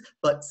impulses,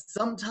 but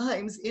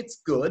sometimes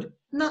it's good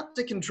not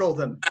to control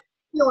them.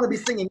 You don't want to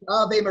be singing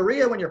Ave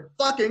Maria when you're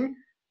fucking.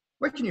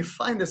 Where can you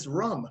find this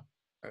rum?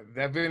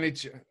 That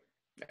vintage...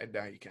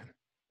 now you can.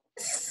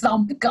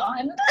 Thump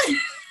gun.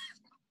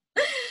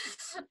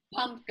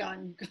 Pump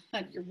gun.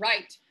 God, you're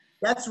right.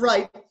 That's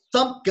right,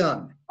 thump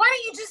gun. Why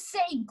don't you just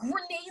say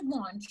grenade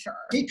launcher?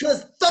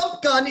 Because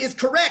thump gun is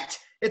correct.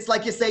 It's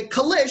like you say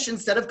Kalish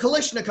instead of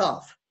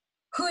Kalishnikov.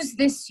 Who's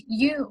this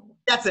you?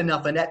 That's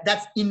enough, Annette.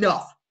 That's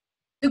enough.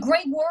 The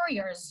great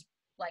warriors,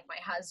 like my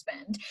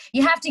husband,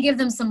 you have to give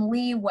them some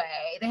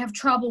leeway. They have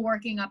trouble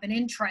working up an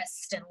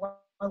interest in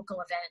local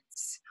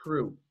events.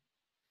 True.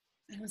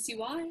 I don't see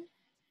why.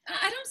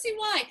 I don't see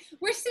why.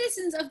 We're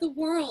citizens of the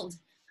world.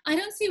 I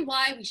don't see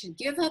why we should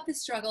give up the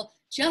struggle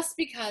just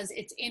because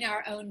it's in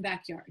our own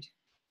backyard.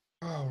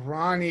 Oh,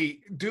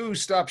 Ronnie, do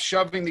stop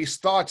shoving these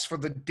thoughts for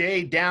the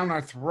day down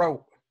our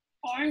throat.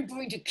 I'm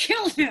going to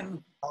kill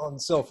him.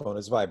 Alan's cell phone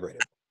is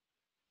vibrating.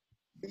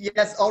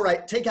 Yes, all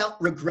right. Take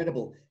out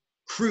regrettable.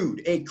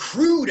 Crude. A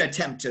crude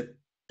attempt to...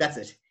 That's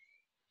it.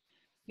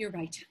 You're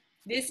right.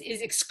 This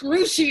is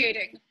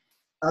excruciating.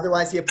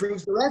 Otherwise, he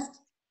approves the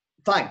rest?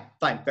 Fine,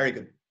 fine. Very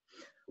good.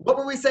 What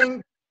were we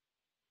saying?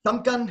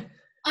 Thump gun?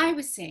 I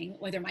was saying,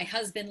 whether my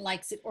husband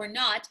likes it or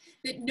not,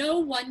 that no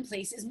one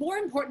place is more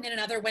important than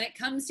another when it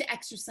comes to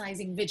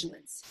exercising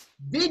vigilance.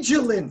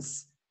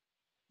 Vigilance!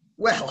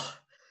 Well,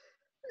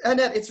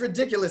 Annette, it's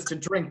ridiculous to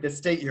drink the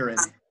state you're in.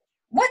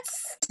 What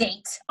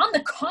state? On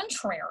the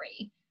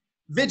contrary.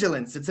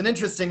 Vigilance, it's an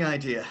interesting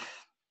idea.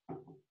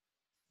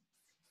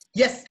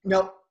 Yes,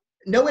 no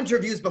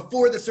interviews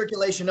before the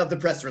circulation of the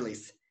press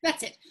release.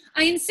 That's it.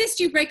 I insist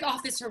you break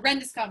off this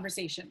horrendous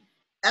conversation.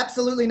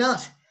 Absolutely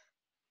not.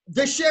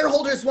 The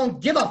shareholders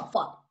won't give a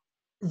fuck.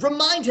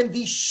 Remind him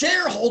the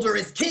shareholder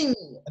is king.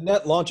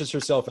 Annette launches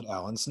herself at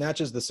Alan,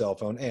 snatches the cell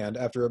phone, and,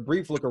 after a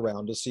brief look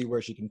around to see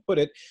where she can put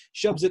it,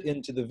 shoves it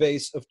into the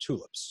vase of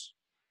tulips.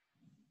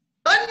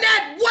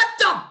 Annette, what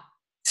the?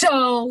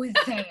 So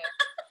there.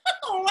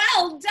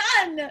 Well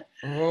done!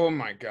 Oh,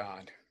 my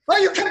God. Are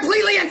you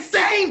completely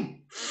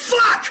insane?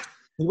 Fuck!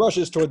 He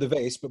rushes toward the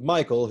vase, but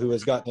Michael, who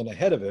has gotten in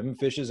ahead of him,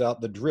 fishes out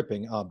the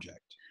dripping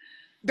object.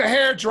 The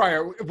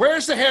hairdryer.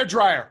 Where's the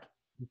hairdryer?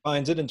 He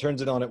finds it and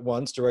turns it on at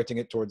once, directing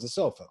it towards the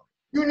cell phone.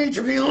 You need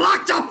to be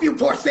locked up, you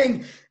poor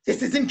thing!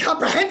 This is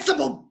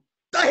incomprehensible!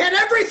 I had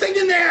everything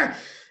in there!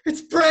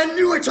 It's brand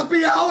new, it took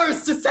me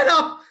hours to set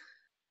up!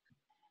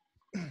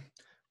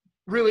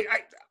 Really,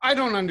 I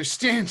don't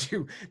understand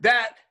you.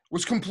 That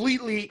was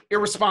completely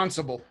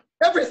irresponsible.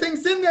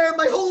 Everything's in there,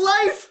 my whole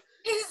life!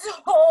 His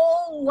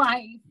whole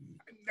life.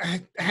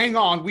 Hang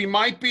on, we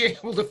might be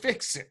able to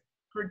fix it.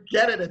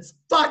 Forget it, it's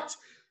fucked!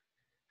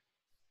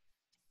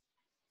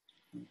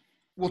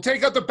 We'll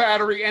take out the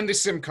battery and the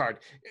SIM card.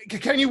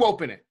 Can you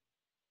open it?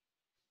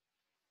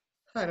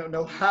 I don't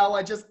know how,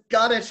 I just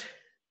got it.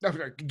 No,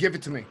 give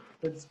it to me.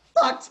 It's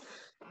fucked!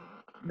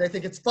 They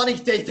think it's funny,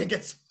 they think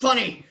it's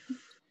funny!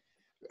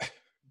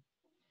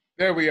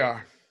 There we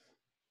are.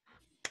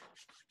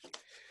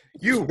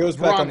 He goes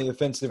back on the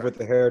offensive with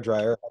the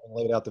hairdryer, having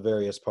laid out the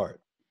various parts.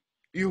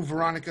 You,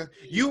 Veronica,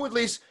 you at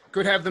least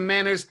could have the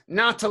manners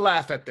not to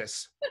laugh at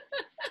this.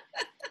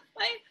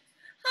 My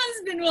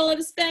husband will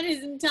have spent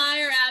his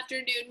entire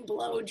afternoon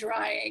blow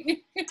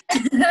drying.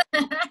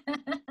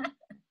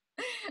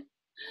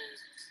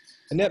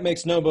 Annette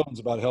makes no bones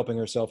about helping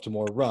herself to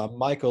more rum.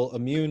 Michael,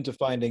 immune to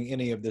finding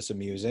any of this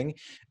amusing,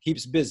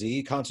 keeps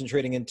busy,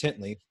 concentrating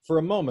intently. For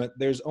a moment,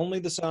 there's only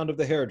the sound of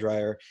the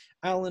hairdryer.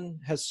 Alan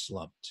has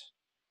slumped.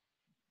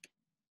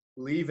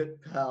 Leave it,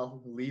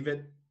 pal. Leave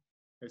it.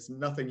 There's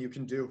nothing you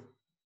can do.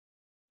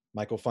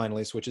 Michael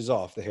finally switches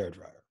off the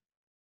hairdryer.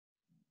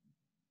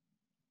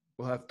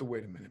 We'll have to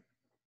wait a minute.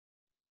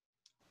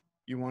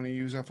 You want to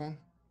use our phone?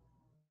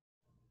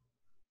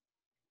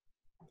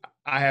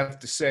 I have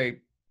to say...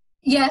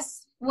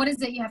 Yes. What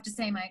is it you have to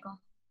say, Michael?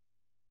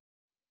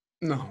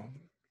 No.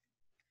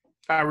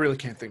 I really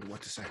can't think of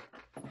what to say.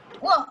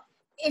 Well,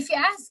 if you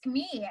ask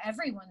me,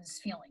 everyone's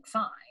feeling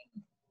fine.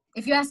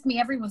 If you ask me,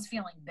 everyone's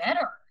feeling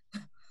better.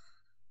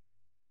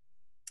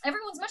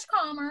 Everyone's much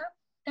calmer,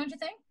 don't you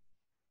think?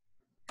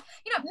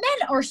 You know,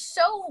 men are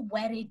so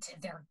wedded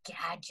to their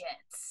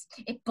gadgets.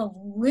 It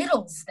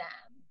belittles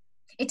them.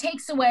 It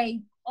takes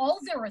away all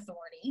their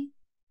authority.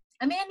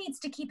 A man needs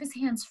to keep his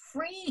hands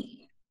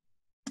free,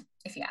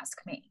 if you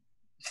ask me.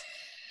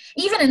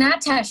 Even an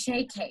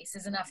attaché case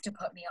is enough to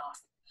put me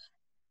off.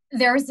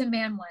 There was a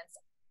man once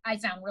I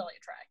found really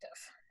attractive.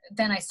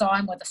 Then I saw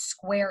him with a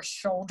square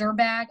shoulder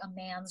bag, a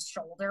man's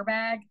shoulder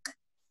bag.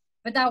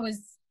 But that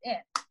was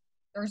it.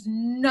 There's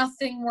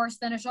nothing worse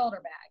than a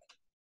shoulder bag.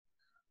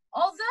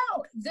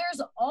 Although,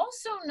 there's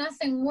also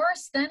nothing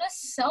worse than a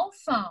cell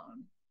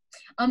phone.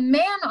 A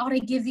man ought to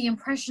give the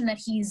impression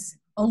that he's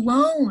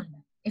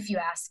alone, if you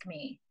ask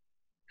me.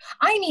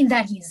 I mean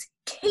that he's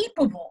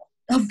capable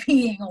of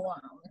being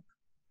alone.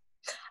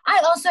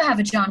 I also have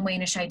a John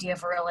Wayne-ish idea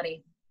of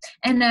virility.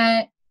 And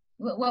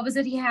what was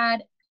it he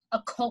had?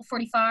 A Colt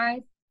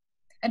 45?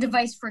 A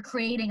device for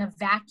creating a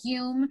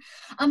vacuum?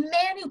 A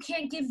man who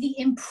can't give the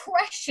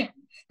impression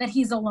that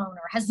he's a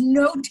loner, has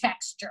no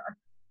texture.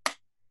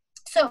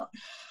 So,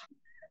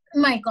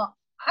 Michael,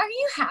 are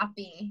you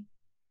happy?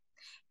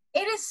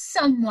 It is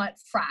somewhat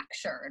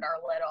fractured, our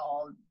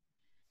little,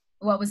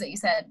 what was it you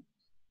said?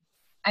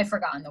 I've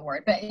forgotten the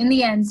word, but in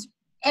the end,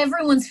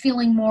 everyone's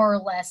feeling more or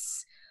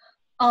less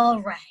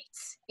all right,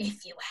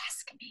 if you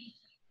ask me.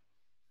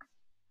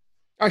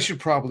 I should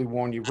probably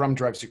warn you, rum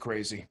drives you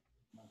crazy.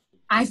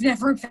 I've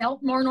never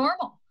felt more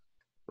normal.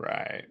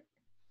 Right.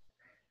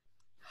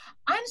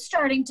 I'm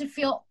starting to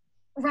feel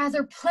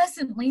rather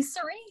pleasantly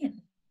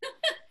serene.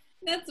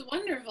 That's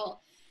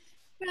wonderful.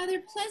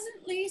 Rather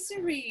pleasantly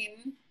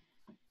serene.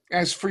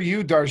 As for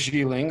you,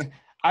 Darjeeling,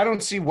 I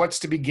don't see what's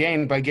to be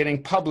gained by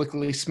getting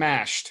publicly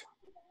smashed.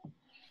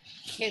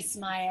 Kiss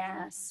my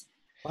ass.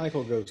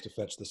 Michael goes to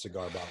fetch the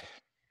cigar bottle.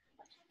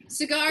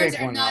 Cigars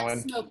Take are one, not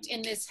Alan. smoked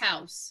in this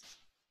house.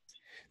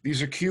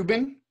 These are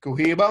Cuban,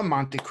 Cohiba,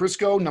 Monte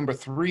Cristo, number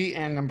 3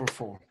 and number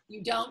 4.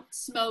 You don't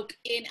smoke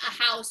in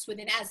a house with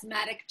an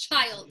asthmatic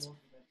child.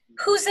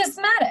 Who's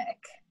asthmatic?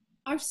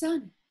 Our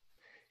son.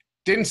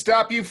 Didn't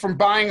stop you from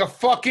buying a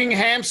fucking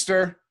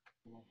hamster.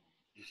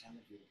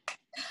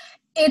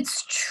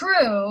 It's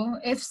true.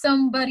 If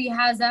somebody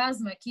has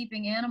asthma,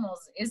 keeping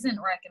animals isn't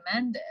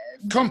recommended.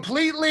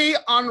 Completely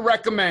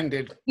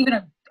unrecommended. Even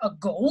a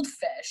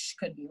goldfish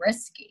could be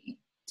risky.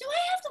 Do I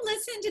have to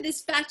listen to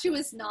this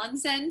fatuous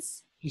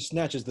nonsense? He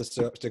snatches the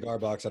cigar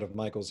box out of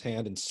Michael's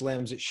hand and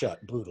slams it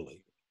shut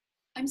brutally.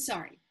 I'm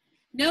sorry.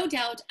 No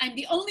doubt I'm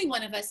the only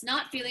one of us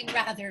not feeling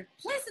rather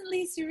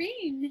pleasantly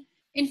serene.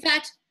 In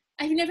fact,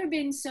 I've never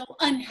been so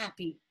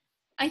unhappy.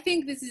 I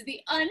think this is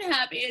the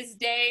unhappiest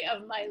day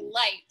of my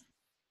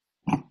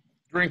life.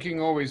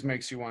 Drinking always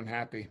makes you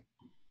unhappy.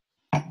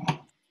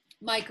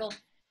 Michael,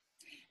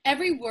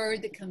 every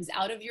word that comes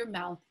out of your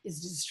mouth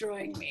is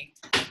destroying me.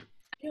 I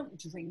don't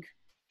drink.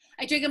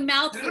 I drink a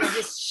mouthful of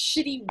this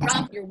shitty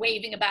rum you're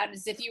waving about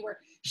as if you were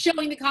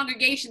showing the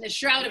congregation the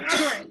Shroud of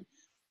Turin.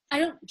 I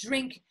don't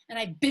drink, and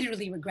I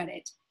bitterly regret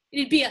it.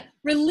 It'd be a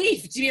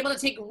relief to be able to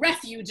take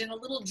refuge in a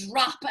little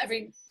drop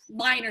every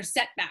minor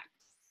setback.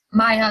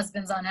 My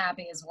husband's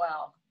unhappy as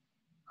well.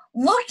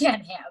 Look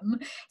at him,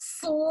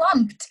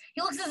 slumped.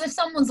 He looks as if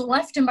someone's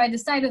left him by the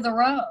side of the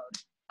road.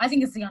 I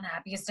think it's the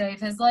unhappiest day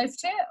of his life,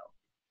 too.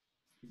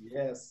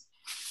 Yes.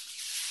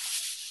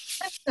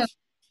 That's so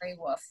very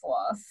woof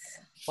woof.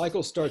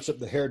 Michael starts up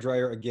the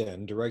hairdryer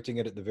again, directing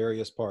it at the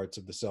various parts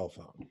of the cell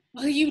phone.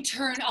 Will you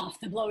turn off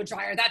the blow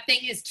dryer? That thing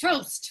is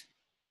toast.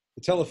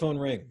 The telephone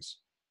rings.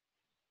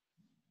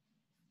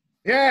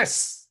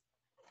 Yes.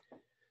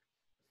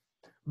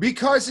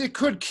 Because it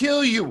could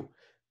kill you.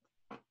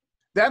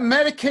 That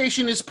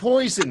medication is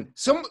poison.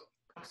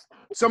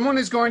 Someone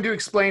is going to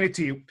explain it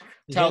to you.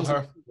 He Tell hands her. it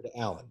over to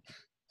Alan.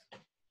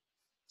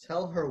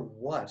 Tell her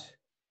what?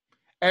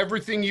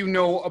 Everything you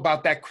know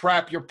about that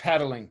crap you're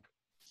peddling.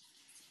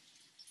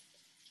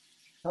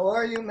 How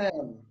are you,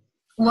 ma'am?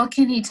 What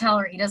can he tell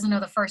her? He doesn't know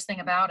the first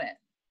thing about it.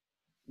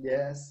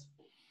 Yes.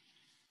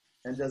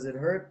 And does it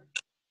hurt?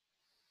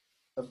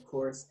 Of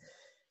course.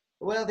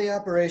 Well, the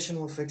operation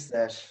will fix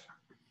that.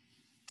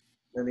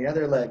 Then the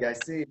other leg, I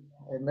see.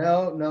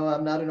 No,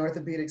 I'm not an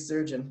orthopedic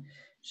surgeon.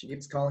 She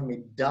keeps calling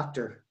me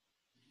doctor.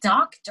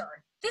 Doctor?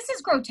 This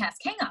is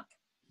grotesque. Hang up.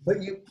 But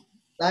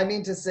I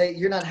mean to say,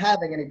 you're not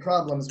having any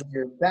problems with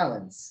your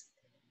balance.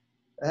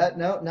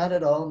 No, not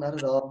at all, not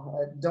at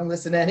all. Don't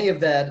listen to any of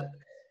that.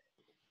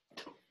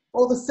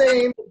 All the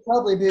same, it'd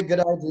probably be a good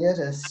idea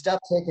to stop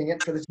taking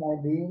it for the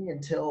time being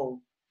until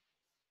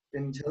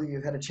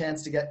you've had a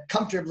chance to get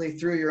comfortably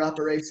through your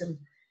operation.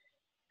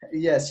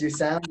 Yes, you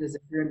sound as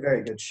if you're in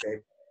very good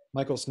shape.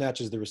 Michael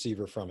snatches the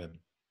receiver from him.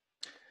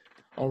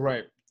 All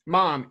right.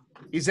 Mom,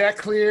 is that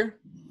clear?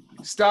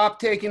 Stop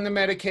taking the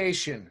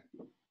medication.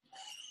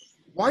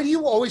 Why do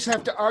you always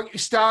have to argue?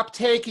 Stop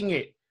taking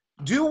it.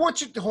 Do what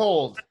you're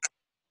told.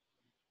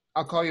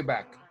 I'll call you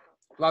back.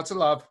 Lots of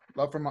love.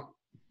 Love from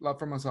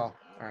us all.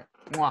 All right.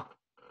 Mwah.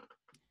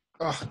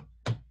 Ugh.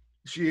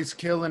 She is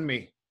killing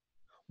me.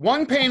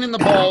 One pain in the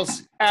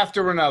balls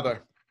after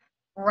another.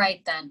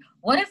 Right then.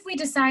 What if we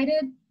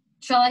decided,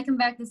 shall I come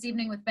back this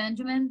evening with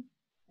Benjamin?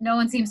 No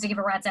one seems to give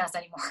a rat's ass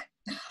anymore.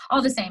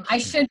 All the same, I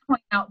should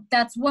point out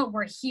that's what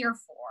we're here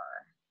for.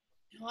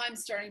 Oh, I'm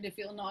starting to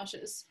feel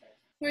nauseous.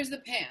 Where's the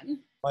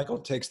pan? Michael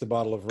takes the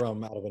bottle of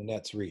rum out of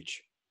Annette's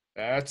reach.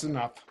 That's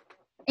enough.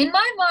 In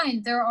my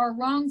mind, there are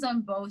wrongs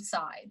on both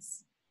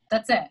sides.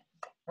 That's it.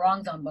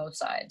 Wrongs on both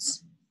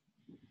sides.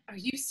 Are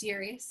you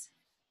serious?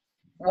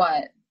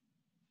 What?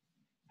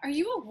 Are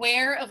you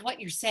aware of what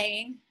you're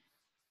saying?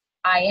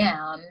 I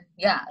am,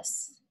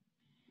 yes.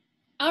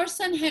 Our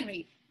son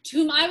Henry, to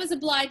whom I was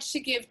obliged to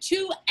give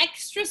 2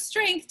 extra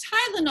strength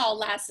Tylenol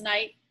last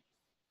night,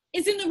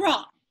 is in the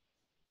wrong.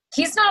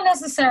 He's not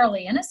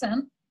necessarily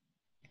innocent.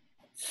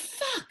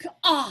 Fuck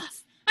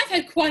off. I've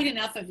had quite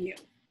enough of you.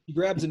 He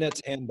grabs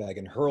Annette's handbag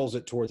and hurls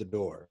it toward the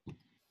door.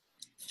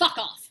 Fuck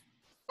off.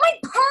 My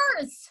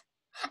purse!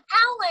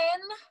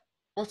 Alan!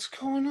 What's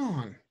going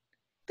on?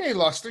 They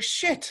lost their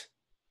shit.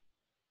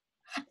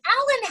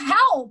 Alan,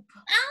 help!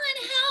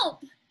 Alan,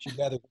 help! She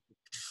gathers.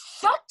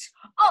 Shut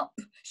up!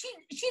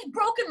 She's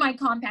broken my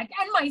compact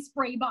and my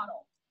spray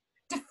bottle.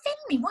 Defend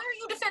me. Why are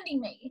you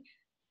defending me?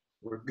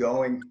 We're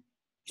going.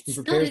 He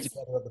prepares to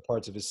gather up the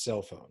parts of his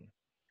cell phone.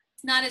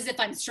 It's not as if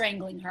I'm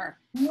strangling her.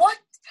 What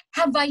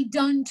have I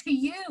done to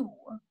you?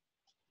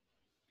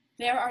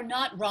 There are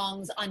not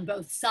wrongs on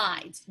both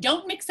sides.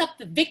 Don't mix up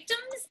the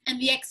victims and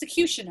the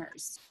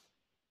executioners.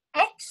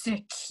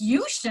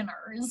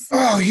 Executioners?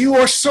 Oh, you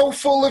are so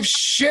full of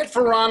shit,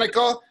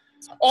 Veronica.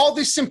 All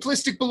this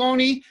simplistic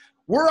baloney,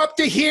 we're up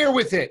to here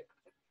with it.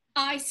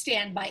 I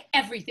stand by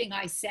everything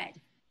I said.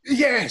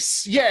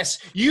 Yes,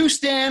 you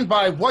stand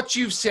by what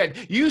you've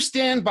said. You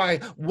stand by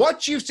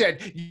what you've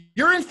said.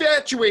 Your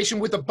infatuation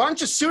with a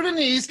bunch of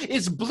Sudanese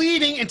is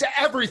bleeding into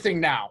everything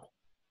now.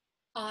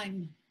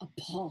 I'm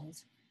appalled.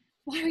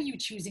 Why are you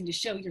choosing to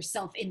show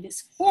yourself in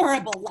this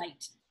horrible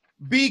light?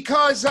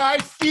 Because I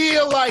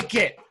feel like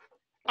it.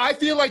 I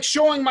feel like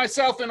showing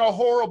myself in a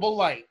horrible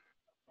light.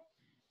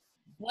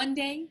 One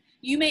day,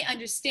 you may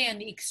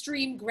understand the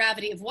extreme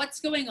gravity of what's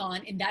going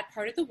on in that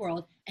part of the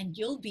world, and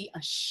you'll be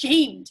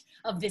ashamed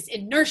of this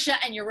inertia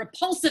and your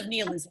repulsive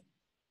nihilism.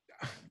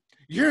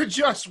 You're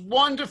just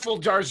wonderful,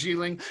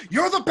 Darjeeling.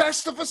 You're the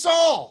best of us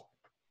all.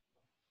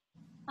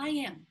 I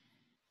am.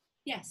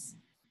 Yes.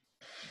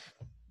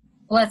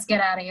 Let's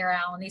get out of here,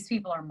 Alan. These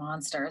people are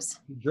monsters.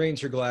 She drains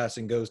her glass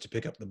and goes to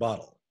pick up the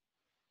bottle.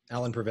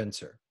 Alan prevents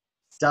her.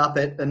 Stop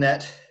it,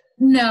 Annette.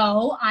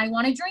 No, I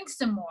want to drink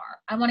some more.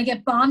 I want to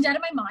get bombed out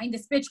of my mind.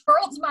 This bitch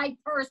hurls my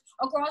purse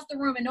across the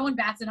room and no one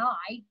bats an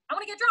eye. I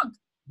want to get drunk.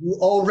 You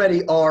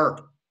already are.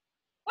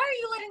 Why are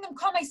you letting them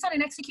call my son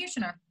an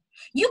executioner?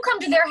 You come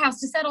to their house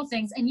to settle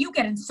things and you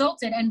get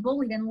insulted and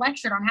bullied and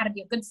lectured on how to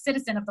be a good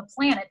citizen of the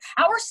planet.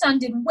 Our son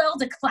did well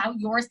to clout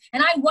yours,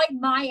 and I wipe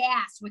my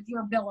ass with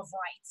your Bill of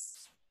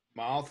Rights.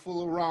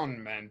 Mouthful of ramen,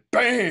 man.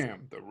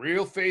 Bam! The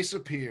real face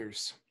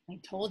appears. I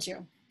told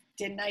you.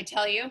 Didn't I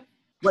tell you?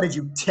 What did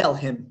you tell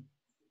him?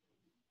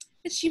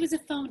 That she was a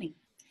phony.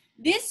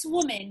 This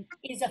woman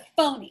is a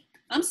phony.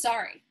 I'm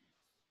sorry.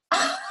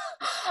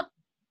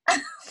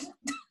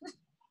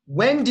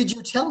 When did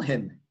you tell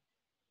him?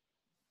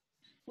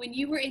 When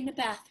you were in the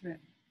bathroom.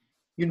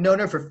 You'd known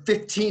her for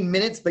 15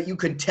 minutes, but you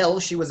could tell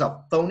she was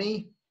a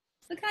phony?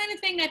 It's the kind of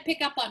thing I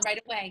pick up on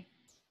right away.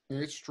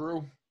 It's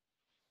true.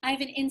 I have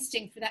an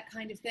instinct for that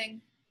kind of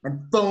thing.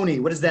 And phony,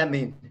 what does that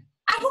mean?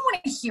 I don't want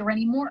to hear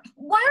anymore.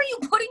 Why are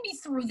you putting me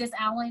through this,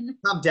 Alan?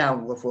 Calm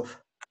down, Woof Woof.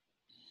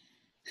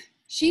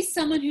 She's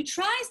someone who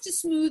tries to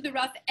smooth the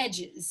rough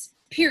edges,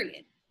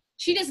 period.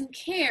 She doesn't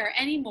care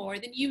any more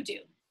than you do.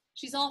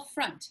 She's all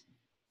front.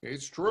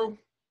 It's true.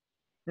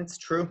 It's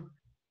true.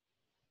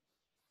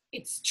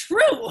 It's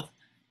true!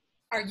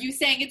 Are you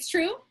saying it's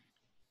true?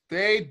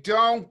 They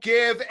don't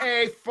give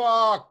a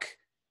fuck.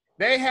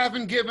 They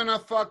haven't given a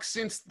fuck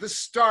since the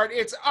start.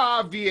 It's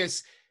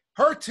obvious.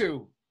 Her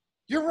too.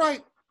 You're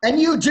right. And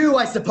you do,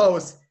 I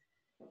suppose.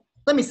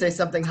 Let me say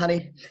something,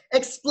 honey.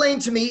 Explain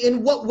to me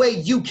in what way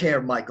you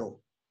care, Michael.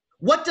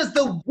 What does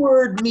the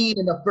word mean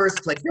in the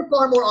first place? You're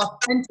far more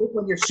authentic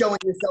when you're showing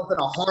yourself in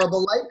a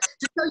horrible light.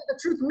 To tell you the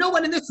truth, no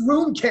one in this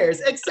room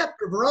cares, except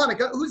for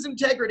Veronica, whose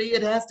integrity,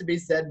 it has to be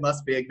said,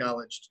 must be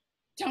acknowledged.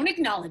 Don't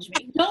acknowledge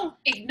me. Don't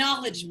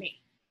acknowledge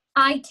me.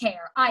 I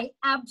care. I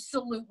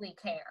absolutely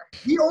care.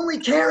 We only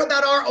care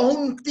about our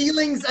own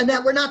feelings and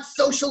that we're not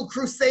social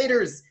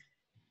crusaders.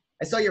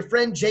 I saw your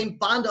friend Jane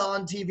Fonda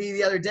on TV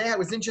the other day. I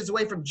was inches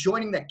away from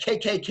joining the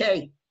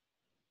KKK.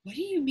 What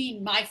do you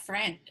mean, my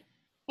friend?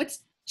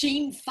 What's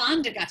Jane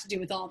Fonda got to do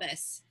with all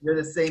this? You're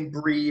the same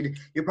breed.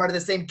 You're part of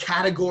the same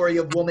category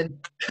of woman.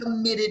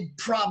 Committed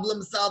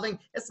problem solving.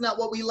 That's not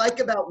what we like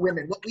about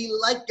women. What we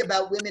like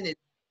about women is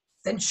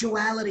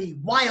sensuality,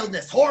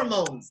 wildness,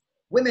 hormones.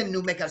 Women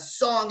who make a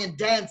song and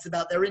dance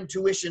about their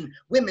intuition.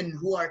 Women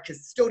who are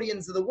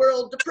custodians of the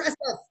world. Depress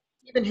us.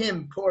 Even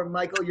him, poor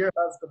Michael, your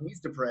husband, he's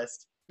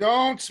depressed.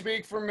 Don't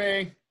speak for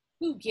me.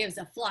 Who gives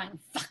a flying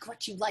fuck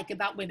what you like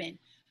about women?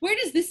 Where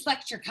does this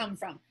lecture come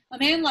from? A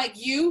man like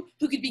you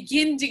who could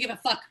begin to give a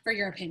fuck for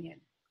your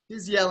opinion.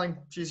 She's yelling.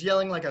 She's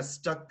yelling like a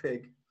stuck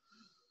pig.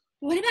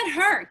 What about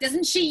her?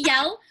 Doesn't she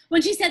yell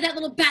when she said that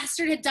little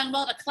bastard had done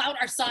well to clout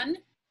our son?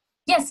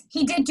 Yes,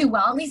 he did do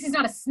well. At least he's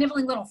not a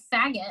sniveling little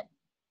faggot.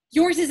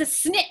 Yours is a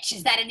snitch.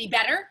 Is that any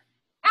better?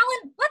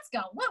 Alan, let's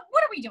go. What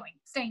are we doing?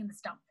 Staying in the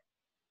stump.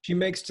 She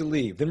makes to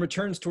leave, then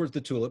returns towards the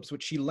tulips,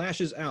 which she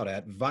lashes out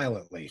at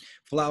violently.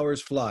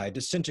 Flowers fly,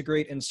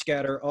 disintegrate, and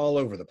scatter all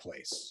over the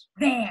place.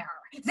 There.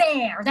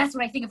 That's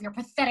what I think of your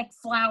pathetic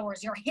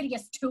flowers, your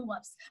hideous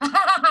tulips. This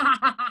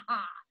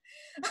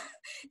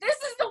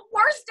is the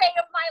worst day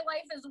of my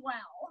life as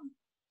well.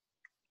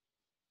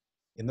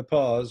 In the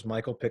pause,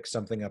 Michael picks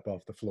something up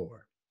off the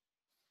floor.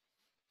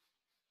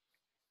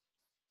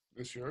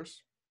 This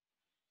yours?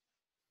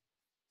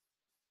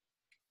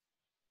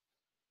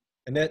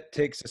 Annette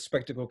takes a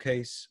spectacle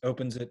case,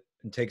 opens it,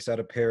 and takes out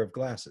a pair of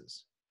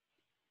glasses.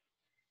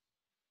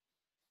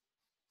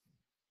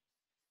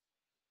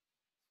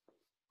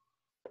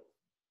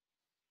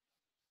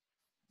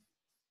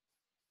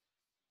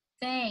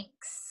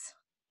 Thanks.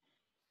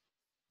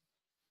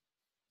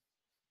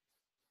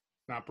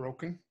 Not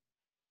broken?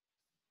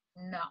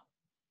 No.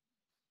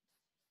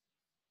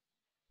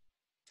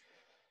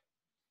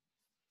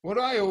 What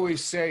I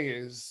always say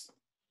is...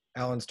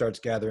 Alan starts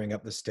gathering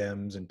up the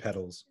stems and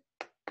petals.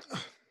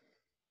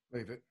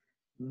 Leave it.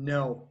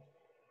 No.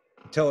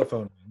 The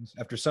telephone rings.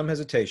 After some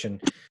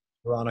hesitation,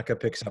 Veronica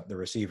picks up the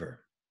receiver.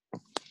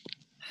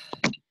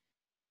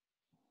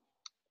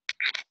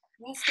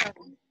 Yes,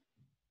 darling.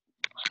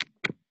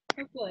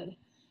 Oh, good.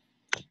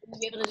 Will you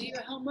be able to do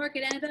your homework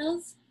at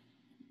Annabelle's?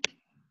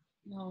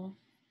 No.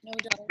 No,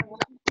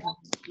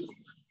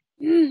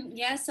 darling.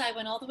 Yes, I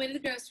went all the way to the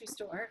grocery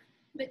store.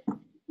 But,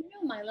 you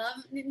know, my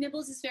love,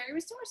 Nibbles is very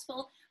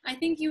resourceful. I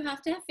think you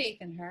have to have faith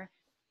in her.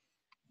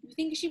 You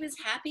think she was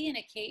happy in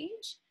a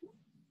cage?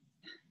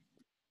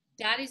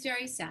 Daddy's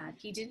very sad.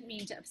 He didn't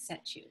mean to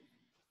upset you.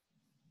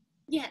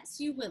 Yes,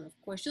 you will,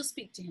 of course. You'll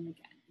speak to him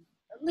again.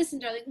 Listen,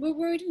 darling, we're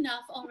worried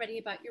enough already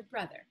about your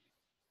brother.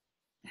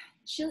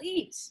 She'll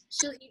eat.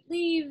 She'll eat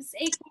leaves,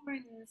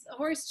 acorns,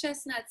 horse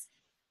chestnuts.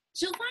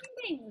 She'll find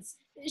things.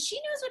 She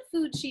knows what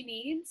food she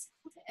needs.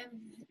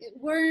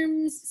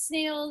 Worms,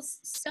 snails,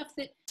 stuff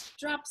that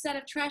drops out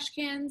of trash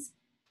cans.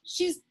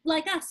 She's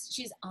like us.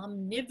 She's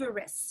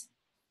omnivorous.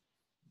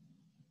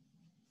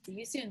 See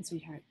you soon,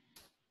 sweetheart.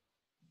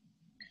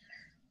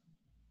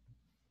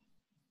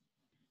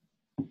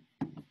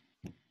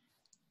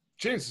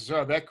 Chances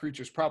are that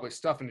creature's probably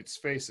stuffing its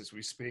face as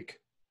we speak.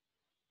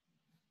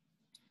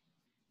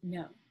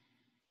 No.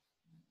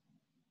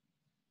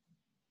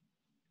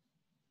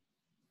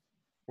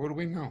 What do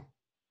we know?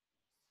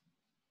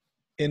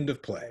 End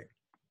of play.